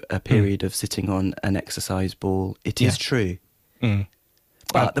through a period of sitting on an exercise ball. It is Yeah. true. Mm.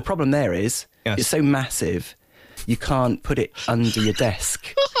 But the problem there is Yes. it's so massive, you can't put it under your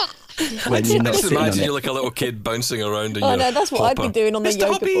desk when you're not Just sitting on imagine it. you're like a little kid bouncing around in Oh your no, that's what I'd be hopper. doing on the Mr.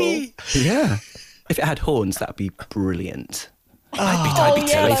 yoga Hoppy! ball. Yeah. If it had horns, that'd be brilliant. I'd be Oh yeah,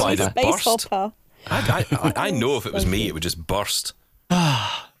 terrified like it a space burst. hopper. I know if it was me, it would just burst.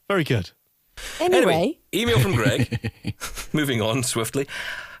 Very good. Anyway, Email from Greg. Moving on swiftly.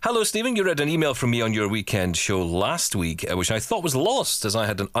 Hello, Stephen. You read an email from me on your weekend show last week, which I thought was lost as I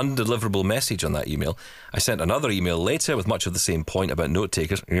had an undeliverable message on that email. I sent another email later with much of the same point about note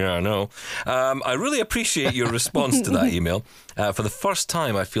takers. Yeah, I know. I really appreciate your response to that email. For the first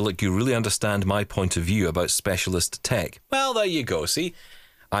time, I feel like you really understand my point of view about specialist tech. Well, there you go. See,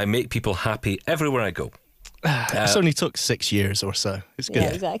 I make people happy everywhere I go. It's only took 6 years or so. It's good. yeah,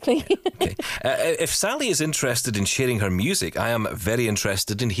 exactly. Okay. If Sally is interested in sharing her music, I am very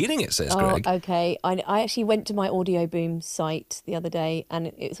interested in hearing it, says Oh, Greg. okay. I actually went to my Audio Boom site the other day,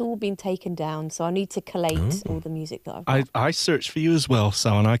 and it's all been taken down. So I need to collate all the music that I've got. I searched for you as well,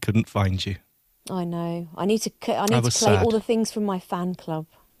 Sal, and I couldn't find you. I know. I need to collate was sad. all the things from my fan club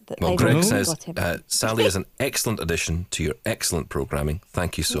that Well, they've Greg already says, got everything. Sally is an excellent addition to your excellent programming.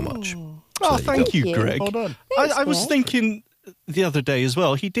 Thank you so much. Oh, there you thank go. you, Thank you. Greg. Well done. Thanks, I was Greg. thinking the other day as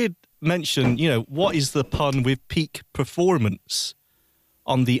well, he did mention, what is the pun with peak performance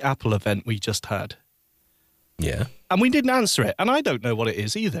on the Apple event we just had? Yeah. And we didn't answer it, and I don't know what it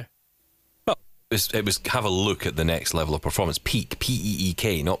is either. Well, it was have a look at the next level of performance. Peak,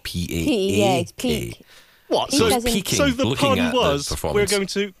 P-E-E-K, not P-A-A-K. Yeah, it's peak. What? Peak So, as in- peaking, so the looking pun at was, the we're performance. going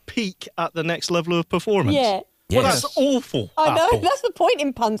to peak at the next level of performance. Yeah. Well, Yes. that's awful. I know. Apple. That's the point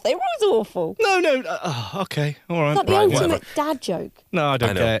in puns. They're always awful. No. Okay. All right. It's like the Right, ultimate whatever. dad joke. No, I I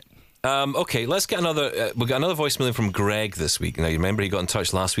don't know. get it. Okay, let's get another. We got another voicemail in from Greg this week. Now, you remember he got in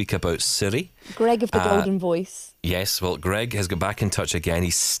touch last week about Siri? Greg of the Golden Voice. Yes, well, Greg has got back in touch again.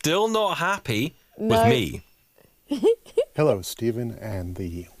 He's still not happy No. with me. Hello, Stephen, and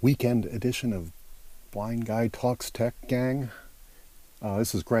the weekend edition of Blind Guy Talks Tech Gang.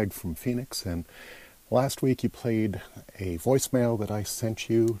 This is Greg from Phoenix, and last week you played a voicemail that I sent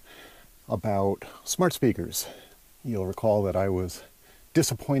you about smart speakers. You'll recall that I was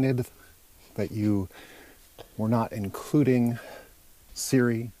disappointed that you were not including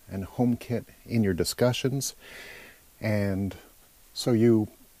Siri and HomeKit in your discussions. And so you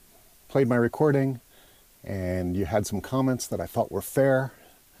played my recording and you had some comments that I thought were fair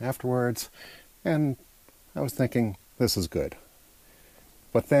afterwards. And I was thinking, this is good.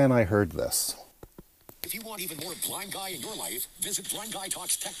 But then I heard this. If you want even more Blind Guy in your life, visit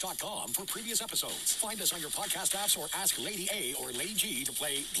blindguytalkstech.com for previous episodes. Find us on your podcast apps or ask Lady A or Lady G to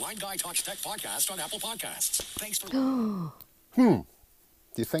play Blind Guy Talks Tech podcast on Apple Podcasts. Thanks for...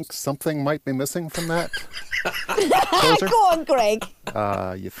 Do you think something might be missing from that? Go on, Greg.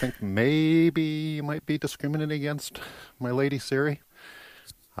 You think maybe you might be discriminating against my lady Siri?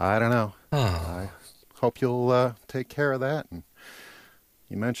 I don't know. I hope you'll take care of that. And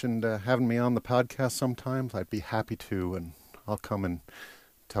you mentioned having me on the podcast sometimes. I'd be happy to, and I'll come and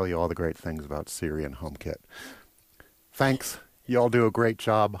tell you all the great things about Siri and HomeKit. Thanks. You all do a great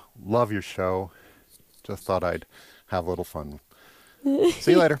job. Love your show. Just thought I'd have a little fun.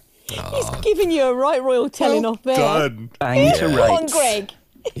 See you later. He's giving you a right royal telling off there. Done. Bang to Come right. on, Greg.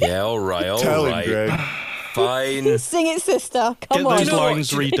 Yeah, all right, all Tell him, right. Greg. Fine. Sing it, sister. Get Come on. those You know what?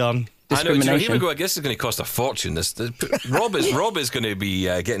 lines redone. I know, here we Discrimination. go. I guess it's going to cost a fortune. Rob is going to be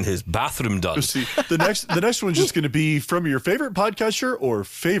getting his bathroom done. See, the next one's just going to be from your favorite podcaster or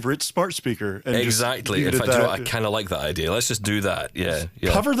favorite smart speaker. And just Exactly. leave In it fact, at you know what? I that. kind of like that idea. Let's just do that. Yeah.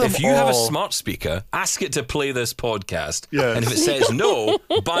 Cover them If you have a all. smart speaker, ask it to play this podcast. Yeah. And if it says no,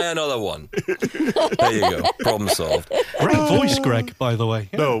 buy another one. There you go. Problem solved. Great voice, Greg, by the way.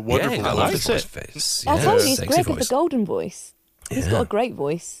 No, wonderful. Yeah, I love That's his it. voice. I Yeah, told you, sexy Greg voice. is the golden voice. He's got a great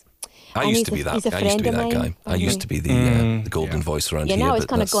voice. I And used to he's be a- that. he's a I used to be friend that of guy. mine, I used to be the golden voice around Yeah, here. now it's but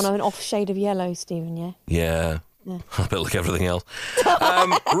kind of that's- gone an off shade of yellow, Stephen, yeah? Yeah. A bit like everything else.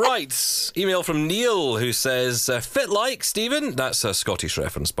 Right. Email from Neil who says, fit like, Stephen. That's a Scottish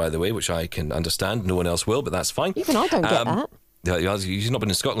reference, by the way, which I can understand. No one else will, but that's fine. Even I don't get that. Yeah, you've not been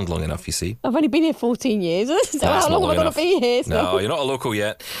in Scotland long enough, you see. I've only been here 14 years. So That's how not long am I going enough. to be here? No, you're not a local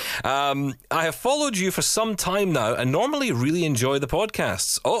yet. I have followed you for some time now and normally really enjoy the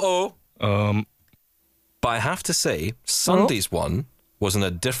podcasts. But I have to say, Sunday's one was in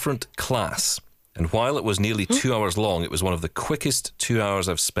a different class. And while it was nearly 2 hours long, it was one of the quickest 2 hours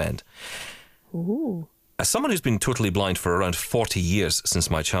I've spent. Ooh. As someone who's been totally blind for around 40 years since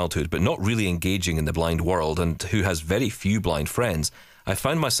my childhood, but not really engaging in the blind world and who has very few blind friends, I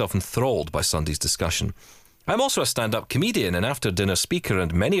found myself enthralled by Sunday's discussion. I'm also a stand-up comedian and after-dinner speaker,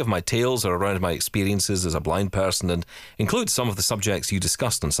 and many of my tales are around my experiences as a blind person and include some of the subjects you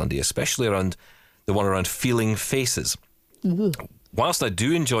discussed on Sunday, especially around the one around feeling faces. Whilst I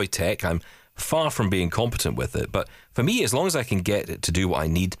do enjoy tech, I'm far from being competent with it, but for me, as long as I can get it to do what I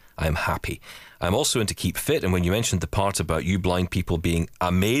need, I'm happy. I'm also into keep fit, and when you mentioned the part about you blind people being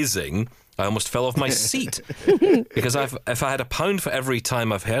amazing, I almost fell off my seat. Because if I had £1 for every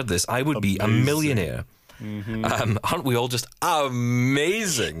time I've heard this, I would be a millionaire. Aren't we all just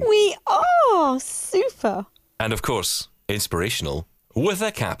amazing? We are super. And of course, inspirational with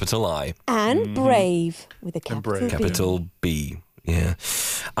a capital I. And brave with a capital brave. B. Capital B. Yeah.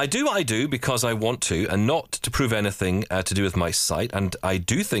 I do what I do because I want to and not to prove anything to do with my sight. And I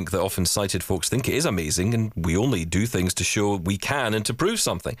do think that often sighted folks think it is amazing and we only do things to show we can and to prove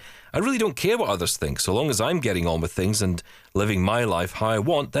something. I really don't care what others think. So long as I'm getting on with things and living my life how I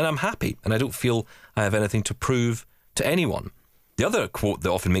want, then I'm happy. And I don't feel I have anything to prove to anyone. The other quote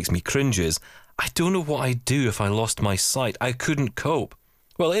that often makes me cringe is, I don't know what I'd do if I lost my sight. I couldn't cope.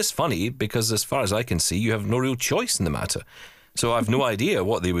 Well, it's funny because as far as I can see, you have no real choice in the matter. So I've no idea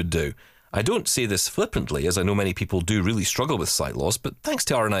what they would do. I don't say this flippantly, as I know many people do really struggle with sight loss, but thanks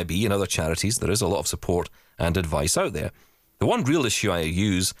to RNIB and other charities, there is a lot of support and advice out there. The one real issue I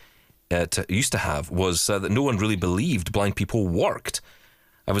used to have was that no one really believed blind people worked.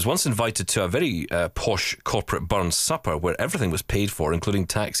 I was once invited to a very posh corporate burn supper where everything was paid for, including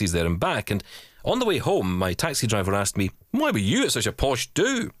taxis there and back, and on the way home, my taxi driver asked me, why were you at such a posh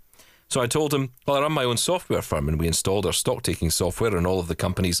do? So I told him, well, I run my own software firm and we installed our stock-taking software in all of the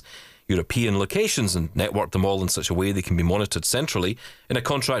company's European locations and networked them all in such a way they can be monitored centrally in a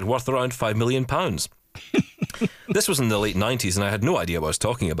contract worth around £5 million. This was in the late 90s and I had no idea what I was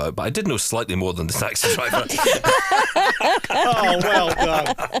talking about, but I did know slightly more than the taxi driver. Oh, well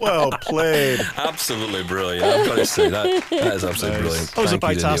done. Well played. Absolutely brilliant. I've got to say, that is absolutely brilliant. I was Thank you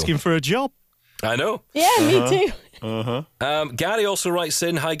about to to ask Neil. him for a job. I know. Yeah, me too. Gary also writes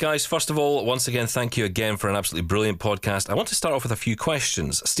in, hi guys, first of all, once again, thank you again for an absolutely brilliant podcast. I want to start off with a few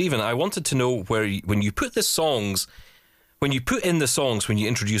questions. Stephen, I wanted to know when you put the songs when you put in the songs, when you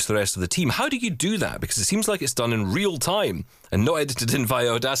introduce the rest of the team, how do you do that? Because it seems like it's done in real time and not edited in via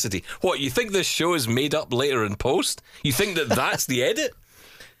Audacity. What, you think this show is made up later in post? You think that that's the edit?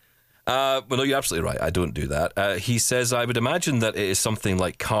 Well, no, you're absolutely right. I don't do that. He says, I would imagine that it is something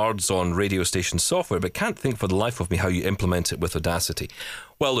like cards on radio station software, but can't think for the life of me how you implement it with Audacity.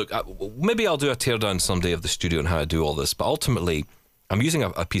 Well, look, maybe I'll do a teardown someday of the studio and how I do all this, but ultimately, I'm using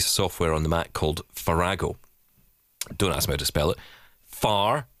a piece of software on the Mac called Farrago. Don't ask me how to spell it.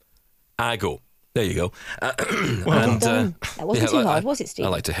 Farrago. There you go. That wasn't too hard, was it, Steve? I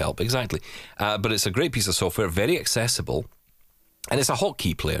like to help, exactly. But it's a great piece of software, very accessible. And it's a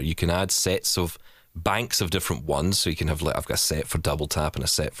hotkey player. You can add sets of banks of different ones. So you can have, like, I've got a set for double tap and a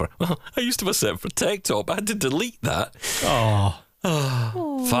set for, well, I used to have a set for tech top. I had to delete that. Oh.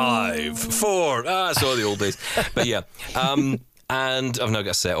 5, 4. So the old days. But yeah. And I've now got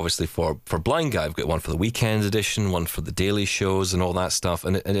a set, obviously, for Blind Guy. I've got one for the weekend edition, one for the daily shows and all that stuff.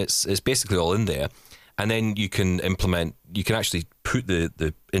 And it's basically all in there. And then you can actually put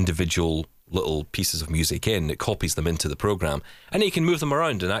the individual little pieces of music in. It copies them into the program. And then you can move them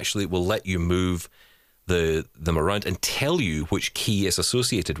around, and actually it will let you move them around and tell you which key is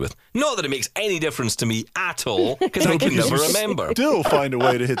associated with. Not that it makes any difference to me at all, because I can never remember. Still find a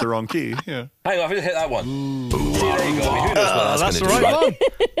way to hit the wrong key. Yeah. Hang on, I've hit that one. See, there you go. Who knows what that's the going to right do? one.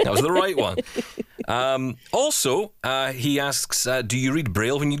 That was the right one. Also, he asks, do you read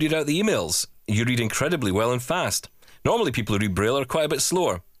Braille when you read out the emails? You read incredibly well and fast. Normally people who read Braille are quite a bit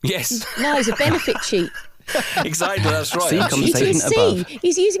slower. Yes. No, it's a benefit sheet. Exactly, that's right. See, You conversation can see. above.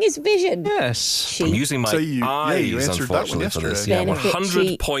 He's using his vision. Yes. I'm Sheet. using my So you eyes, answered that one unfortunately, for this. yesterday. Yeah,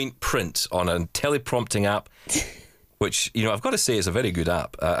 Benefit 100-point print on a teleprompting app, which, I've got to say is a very good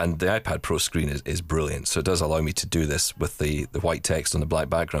app. And the iPad Pro screen is brilliant. So it does allow me to do this with the white text on the black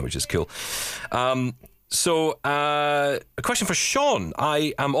background, which is cool. So a question for Sean.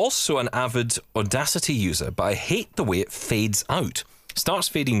 I am also an avid Audacity user, but I hate the way it fades out. Starts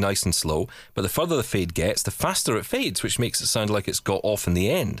fading nice and slow, but the further the fade gets, the faster it fades, which makes it sound like it's got off in the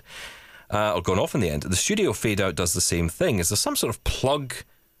end, or gone off in the end. The studio fade out does the same thing. Is there some sort of plug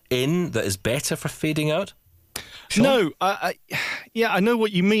in that is better for fading out? Sean? No, I know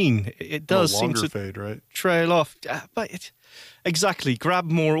what you mean. It does seem longer to fade, right? trail off. But exactly, grab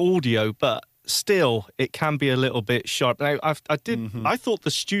more audio, but still, it can be a little bit sharp. Now, I thought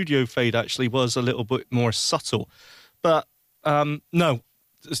the studio fade actually was a little bit more subtle, but no.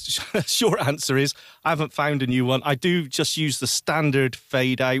 Short answer is I haven't found a new one. I do just use the standard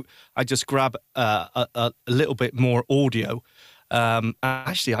fade out. I just grab a little bit more audio.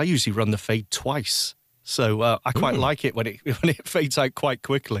 Actually, I usually run the fade twice, so I quite like it when it fades out quite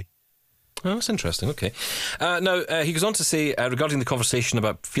quickly. Oh, that's interesting. Okay. Now, he goes on to say, regarding the conversation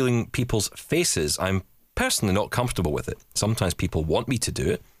about feeling people's faces, I'm personally not comfortable with it. Sometimes people want me to do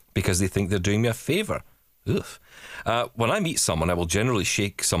it because they think they're doing me a favour. Ugh. When I meet someone, I will generally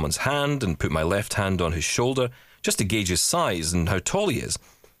shake someone's hand and put my left hand on his shoulder just to gauge his size and how tall he is.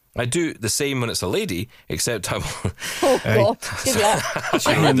 I do the same when it's a lady, except I will... Oh, God. Good luck.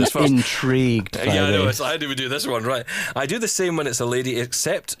 I'm intrigued. Yeah, I know. I didn't even do this one right. I do the same when it's a lady,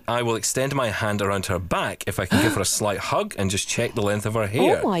 except I will extend my hand around her back if I can give her a slight hug and just check the length of her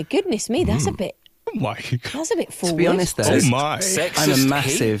hair. Oh, my goodness me. That's a bit... Oh my! That's a bit forward. To be honest, though, Oh my! Sexist I'm a hate?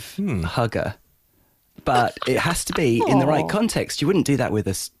 massive hugger. But it has to be in the right context. You wouldn't do that with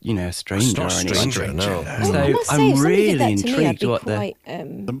a stranger or anyone. Stranger, no. So I must say, I'm if somebody did really that to me, I'd intrigued be what quite,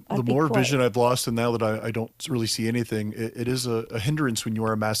 The more vision I've lost, and now that I don't really see anything, it is a hindrance when you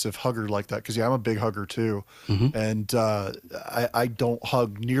are a massive hugger like that. Because I'm a big hugger too, and I don't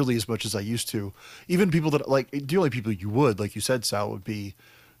hug nearly as much as I used to. Even people that the only people you would, like you said, Sal, would be,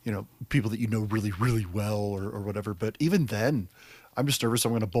 people that you know really, really well or whatever. But even then, I'm just nervous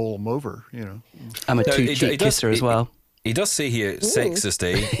I'm going to bowl them over. I'm a No, two-cheek kisser as well. He does say here,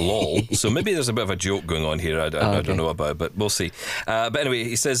 sexist, lol. So maybe there's a bit of a joke going on here. I don't know about, but we'll see. But anyway,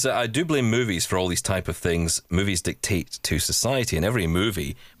 he says, I do blame movies for all these type of things. Movies dictate to society. In every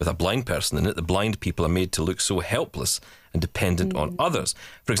movie with a blind person in it, the blind people are made to look so helpless and dependent on others.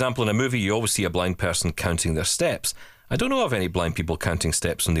 For example, in a movie, you always see a blind person counting their steps. I don't know of any blind people counting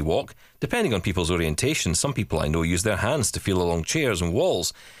steps when they walk. Depending on people's orientation, some people I know use their hands to feel along chairs and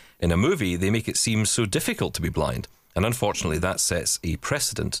walls. In a movie, they make it seem so difficult to be blind. And unfortunately, that sets a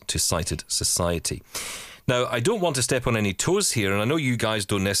precedent to sighted society. Now, I don't want to step on any toes here, and I know you guys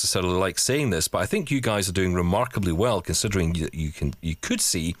don't necessarily like saying this, but I think you guys are doing remarkably well considering you could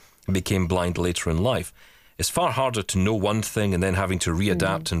see and became blind later in life. It's far harder to know one thing and then having to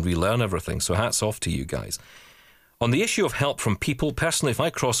readapt and relearn everything, so hats off to you guys. On the issue of help from people, personally, if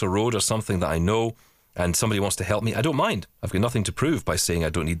I cross a road or something that I know and somebody wants to help me, I don't mind. I've got nothing to prove by saying I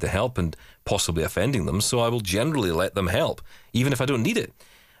don't need the help and possibly offending them, so I will generally let them help, even if I don't need it.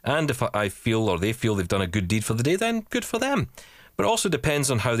 And if I feel or they feel they've done a good deed for the day, then good for them. But it also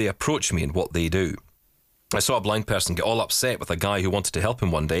depends on how they approach me and what they do. I saw a blind person get all upset with a guy who wanted to help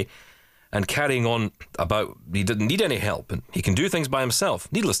him one day and carrying on about he didn't need any help and he can do things by himself.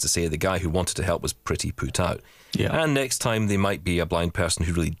 Needless to say, the guy who wanted to help was pretty put out. Yeah. And next time they might be a blind person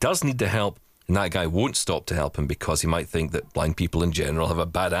who really does need the help, and that guy won't stop to help him because he might think that blind people in general have a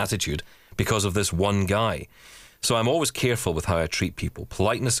bad attitude because of this one guy. So I'm always careful with how I treat people.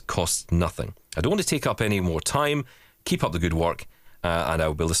 Politeness costs nothing. I don't want to take up any more time. Keep up the good work, and I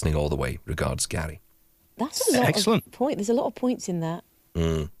will be listening all the way. Regards, Gary. That's a lot of point. There's a lot of points in that.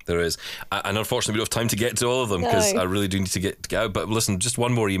 There is. And unfortunately, we don't have time to get to all of them because I really do need to get out. But listen, just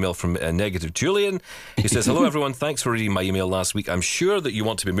one more email from Negative Julian. He says, hello, everyone. Thanks for reading my email last week. I'm sure that you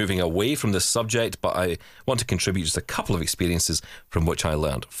want to be moving away from this subject, but I want to contribute just a couple of experiences from which I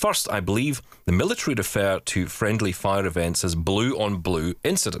learned. First, I believe the military refer to friendly fire events as blue-on-blue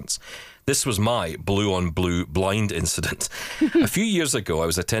incidents. This was my blue-on-blue blind incident. A few years ago, I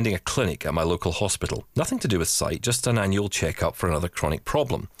was attending a clinic at my local hospital. Nothing to do with sight, just an annual checkup for another chronic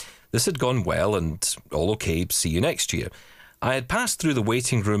problem. This had gone well and all okay, see you next year. I had passed through the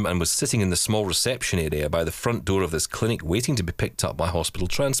waiting room and was sitting in the small reception area by the front door of this clinic waiting to be picked up by hospital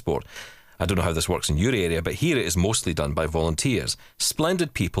transport. I don't know how this works in your area, but here it is mostly done by volunteers.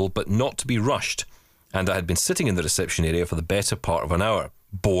 Splendid people, but not to be rushed. And I had been sitting in the reception area for the better part of an hour.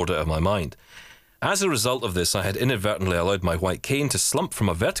 Bored out of my mind. As a result of this, I had inadvertently allowed my white cane to slump from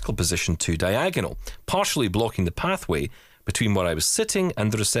a vertical position to diagonal, partially blocking the pathway between where I was sitting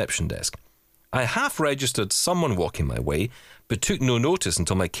and the reception desk. I half registered someone walking my way, but took no notice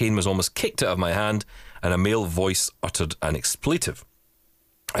until my cane was almost kicked out of my hand and a male voice uttered an expletive.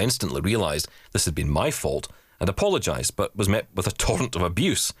 I instantly realised this had been my fault and apologised, but was met with a torrent of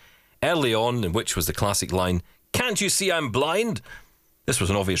abuse. Early on, in which was the classic line, "Can't you see I'm blind?" This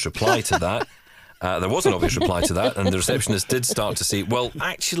was an obvious reply to that. There was an obvious reply to that, and the receptionist did start to say, well,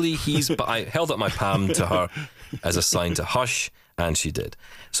 actually, but I held up my palm to her as a sign to hush, and she did.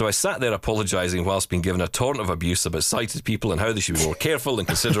 So I sat there apologising whilst being given a torrent of abuse about sighted people and how they should be more careful and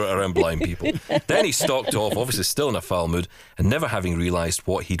considerate around blind people. Then he stalked off, obviously still in a foul mood, and never having realised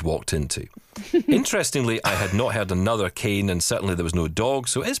what he'd walked into. Interestingly, I had not heard another cane, and certainly there was no dog,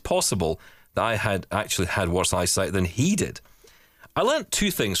 so it is possible that I had actually had worse eyesight than he did. I learnt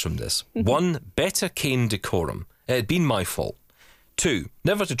two things from this. One, better cane decorum. It had been my fault. Two,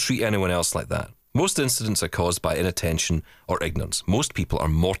 never to treat anyone else like that. Most incidents are caused by inattention or ignorance. Most people are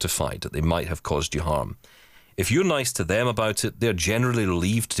mortified that they might have caused you harm. If you're nice to them about it, they're generally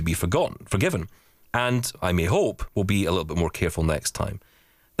relieved to be forgiven. And, I may hope, will be a little bit more careful next time.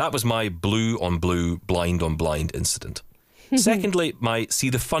 That was my blue-on-blue, blind-on-blind incident. Secondly, my see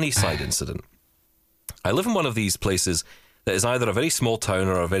the funny side incident. I live in one of these places that is either a very small town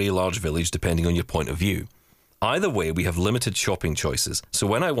or a very large village, depending on your point of view. Either way, we have limited shopping choices, so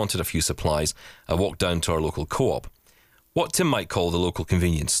when I wanted a few supplies, I walked down to our local co-op, what Tim might call the local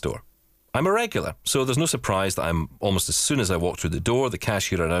convenience store. I'm a regular, so there's no surprise that almost as soon as I walked through the door, the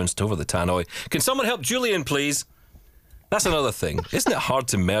cashier announced over the tannoy, "Can someone help Julian, please?" That's another thing. Isn't it hard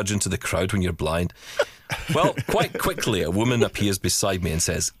to merge into the crowd when you're blind? Well, quite quickly, a woman appears beside me and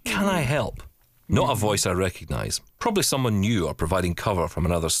says, "Can I help?" Not a voice I recognise. Probably someone new or providing cover from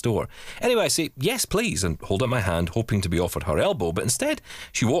another store. Anyway, I say, "Yes, please," and hold out my hand, hoping to be offered her elbow, but instead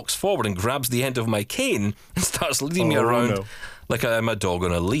she walks forward and grabs the end of my cane and starts leading me around like I'm a dog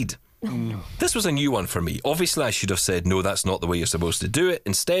on a lead. This was a new one for me. Obviously, I should have said, "No, that's not the way you're supposed to do it."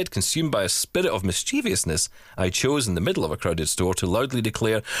 Instead, consumed by a spirit of mischievousness, I chose in the middle of a crowded store to loudly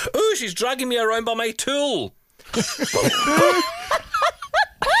declare, "Oh, she's dragging me around by my tool."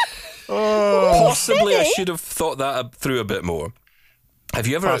 Possibly I should have thought that through a bit more. Have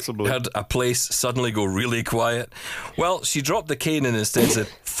you ever heard a place suddenly go really quiet? Well, she dropped the cane and instead said,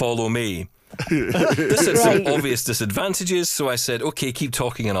 "Follow me." This had some obvious disadvantages, so I said, "Okay, keep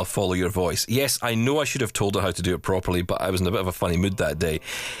talking and I'll follow your voice." Yes, I know I should have told her how to do it properly, but I was in a bit of a funny mood that day.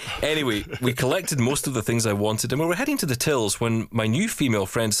 Anyway, we collected most of the things I wanted and we were heading to the tills when my new female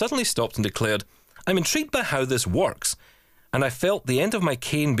friend suddenly stopped and declared, "I'm intrigued by how this works." And I felt the end of my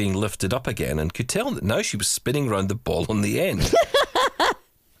cane being lifted up again and could tell that now she was spinning round the ball on the end.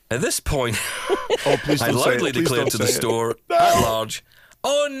 At this point, I loudly declared to the store at large,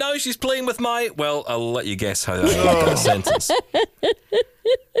 "Oh, now she's playing with my..." Well, I'll let you guess how I ended that sentence.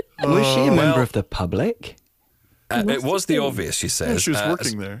 Was she a member of the public? It was the obvious, she says. She was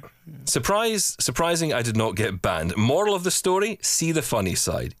working there. Surprising I did not get banned. Moral of the story, see the funny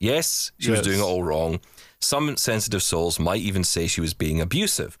side. Yes, she was doing it all wrong. Some sensitive souls might even say she was being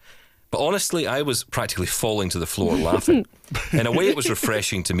abusive. But honestly, I was practically falling to the floor laughing. In a way, it was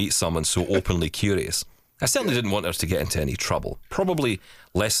refreshing to meet someone so openly curious. I certainly didn't want her to get into any trouble. Probably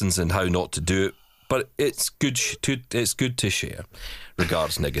lessons in how not to do it, but it's good to share.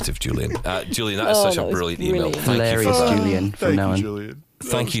 Regards, negative Julian. Julian, that is such a brilliant email. Hilarious, Julian, from now on. Julian.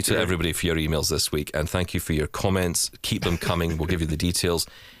 Thank you to everybody for your emails this week, and thank you for your comments. Keep them coming. We'll give you the details,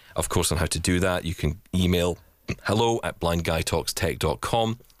 of course, on how to do that. You can email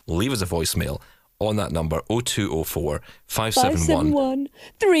hello@blindguytalkstech.com. Leave us a voicemail on that number, 0204 571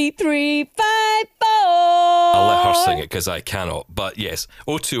 3354. I'll let her sing it because I cannot. But yes,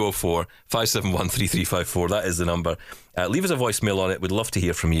 0204 571 3354. That is the number. Leave us a voicemail on it. We'd love to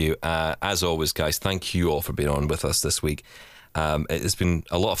hear from you. As always, guys, thank you all for being on with us this week. It's been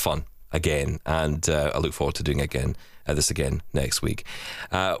a lot of fun again, and I look forward to doing this again next week.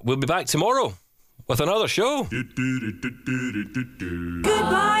 We'll be back tomorrow with another show.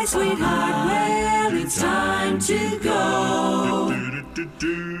 Goodbye, sweetheart. Well, it's time to go.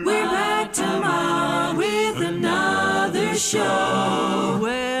 We're back tomorrow with another show.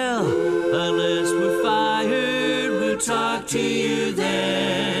 Well, unless we're fired, we'll talk to you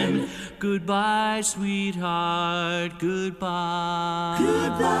then. Goodbye, sweetheart. Goodbye.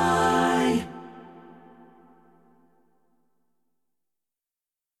 Goodbye.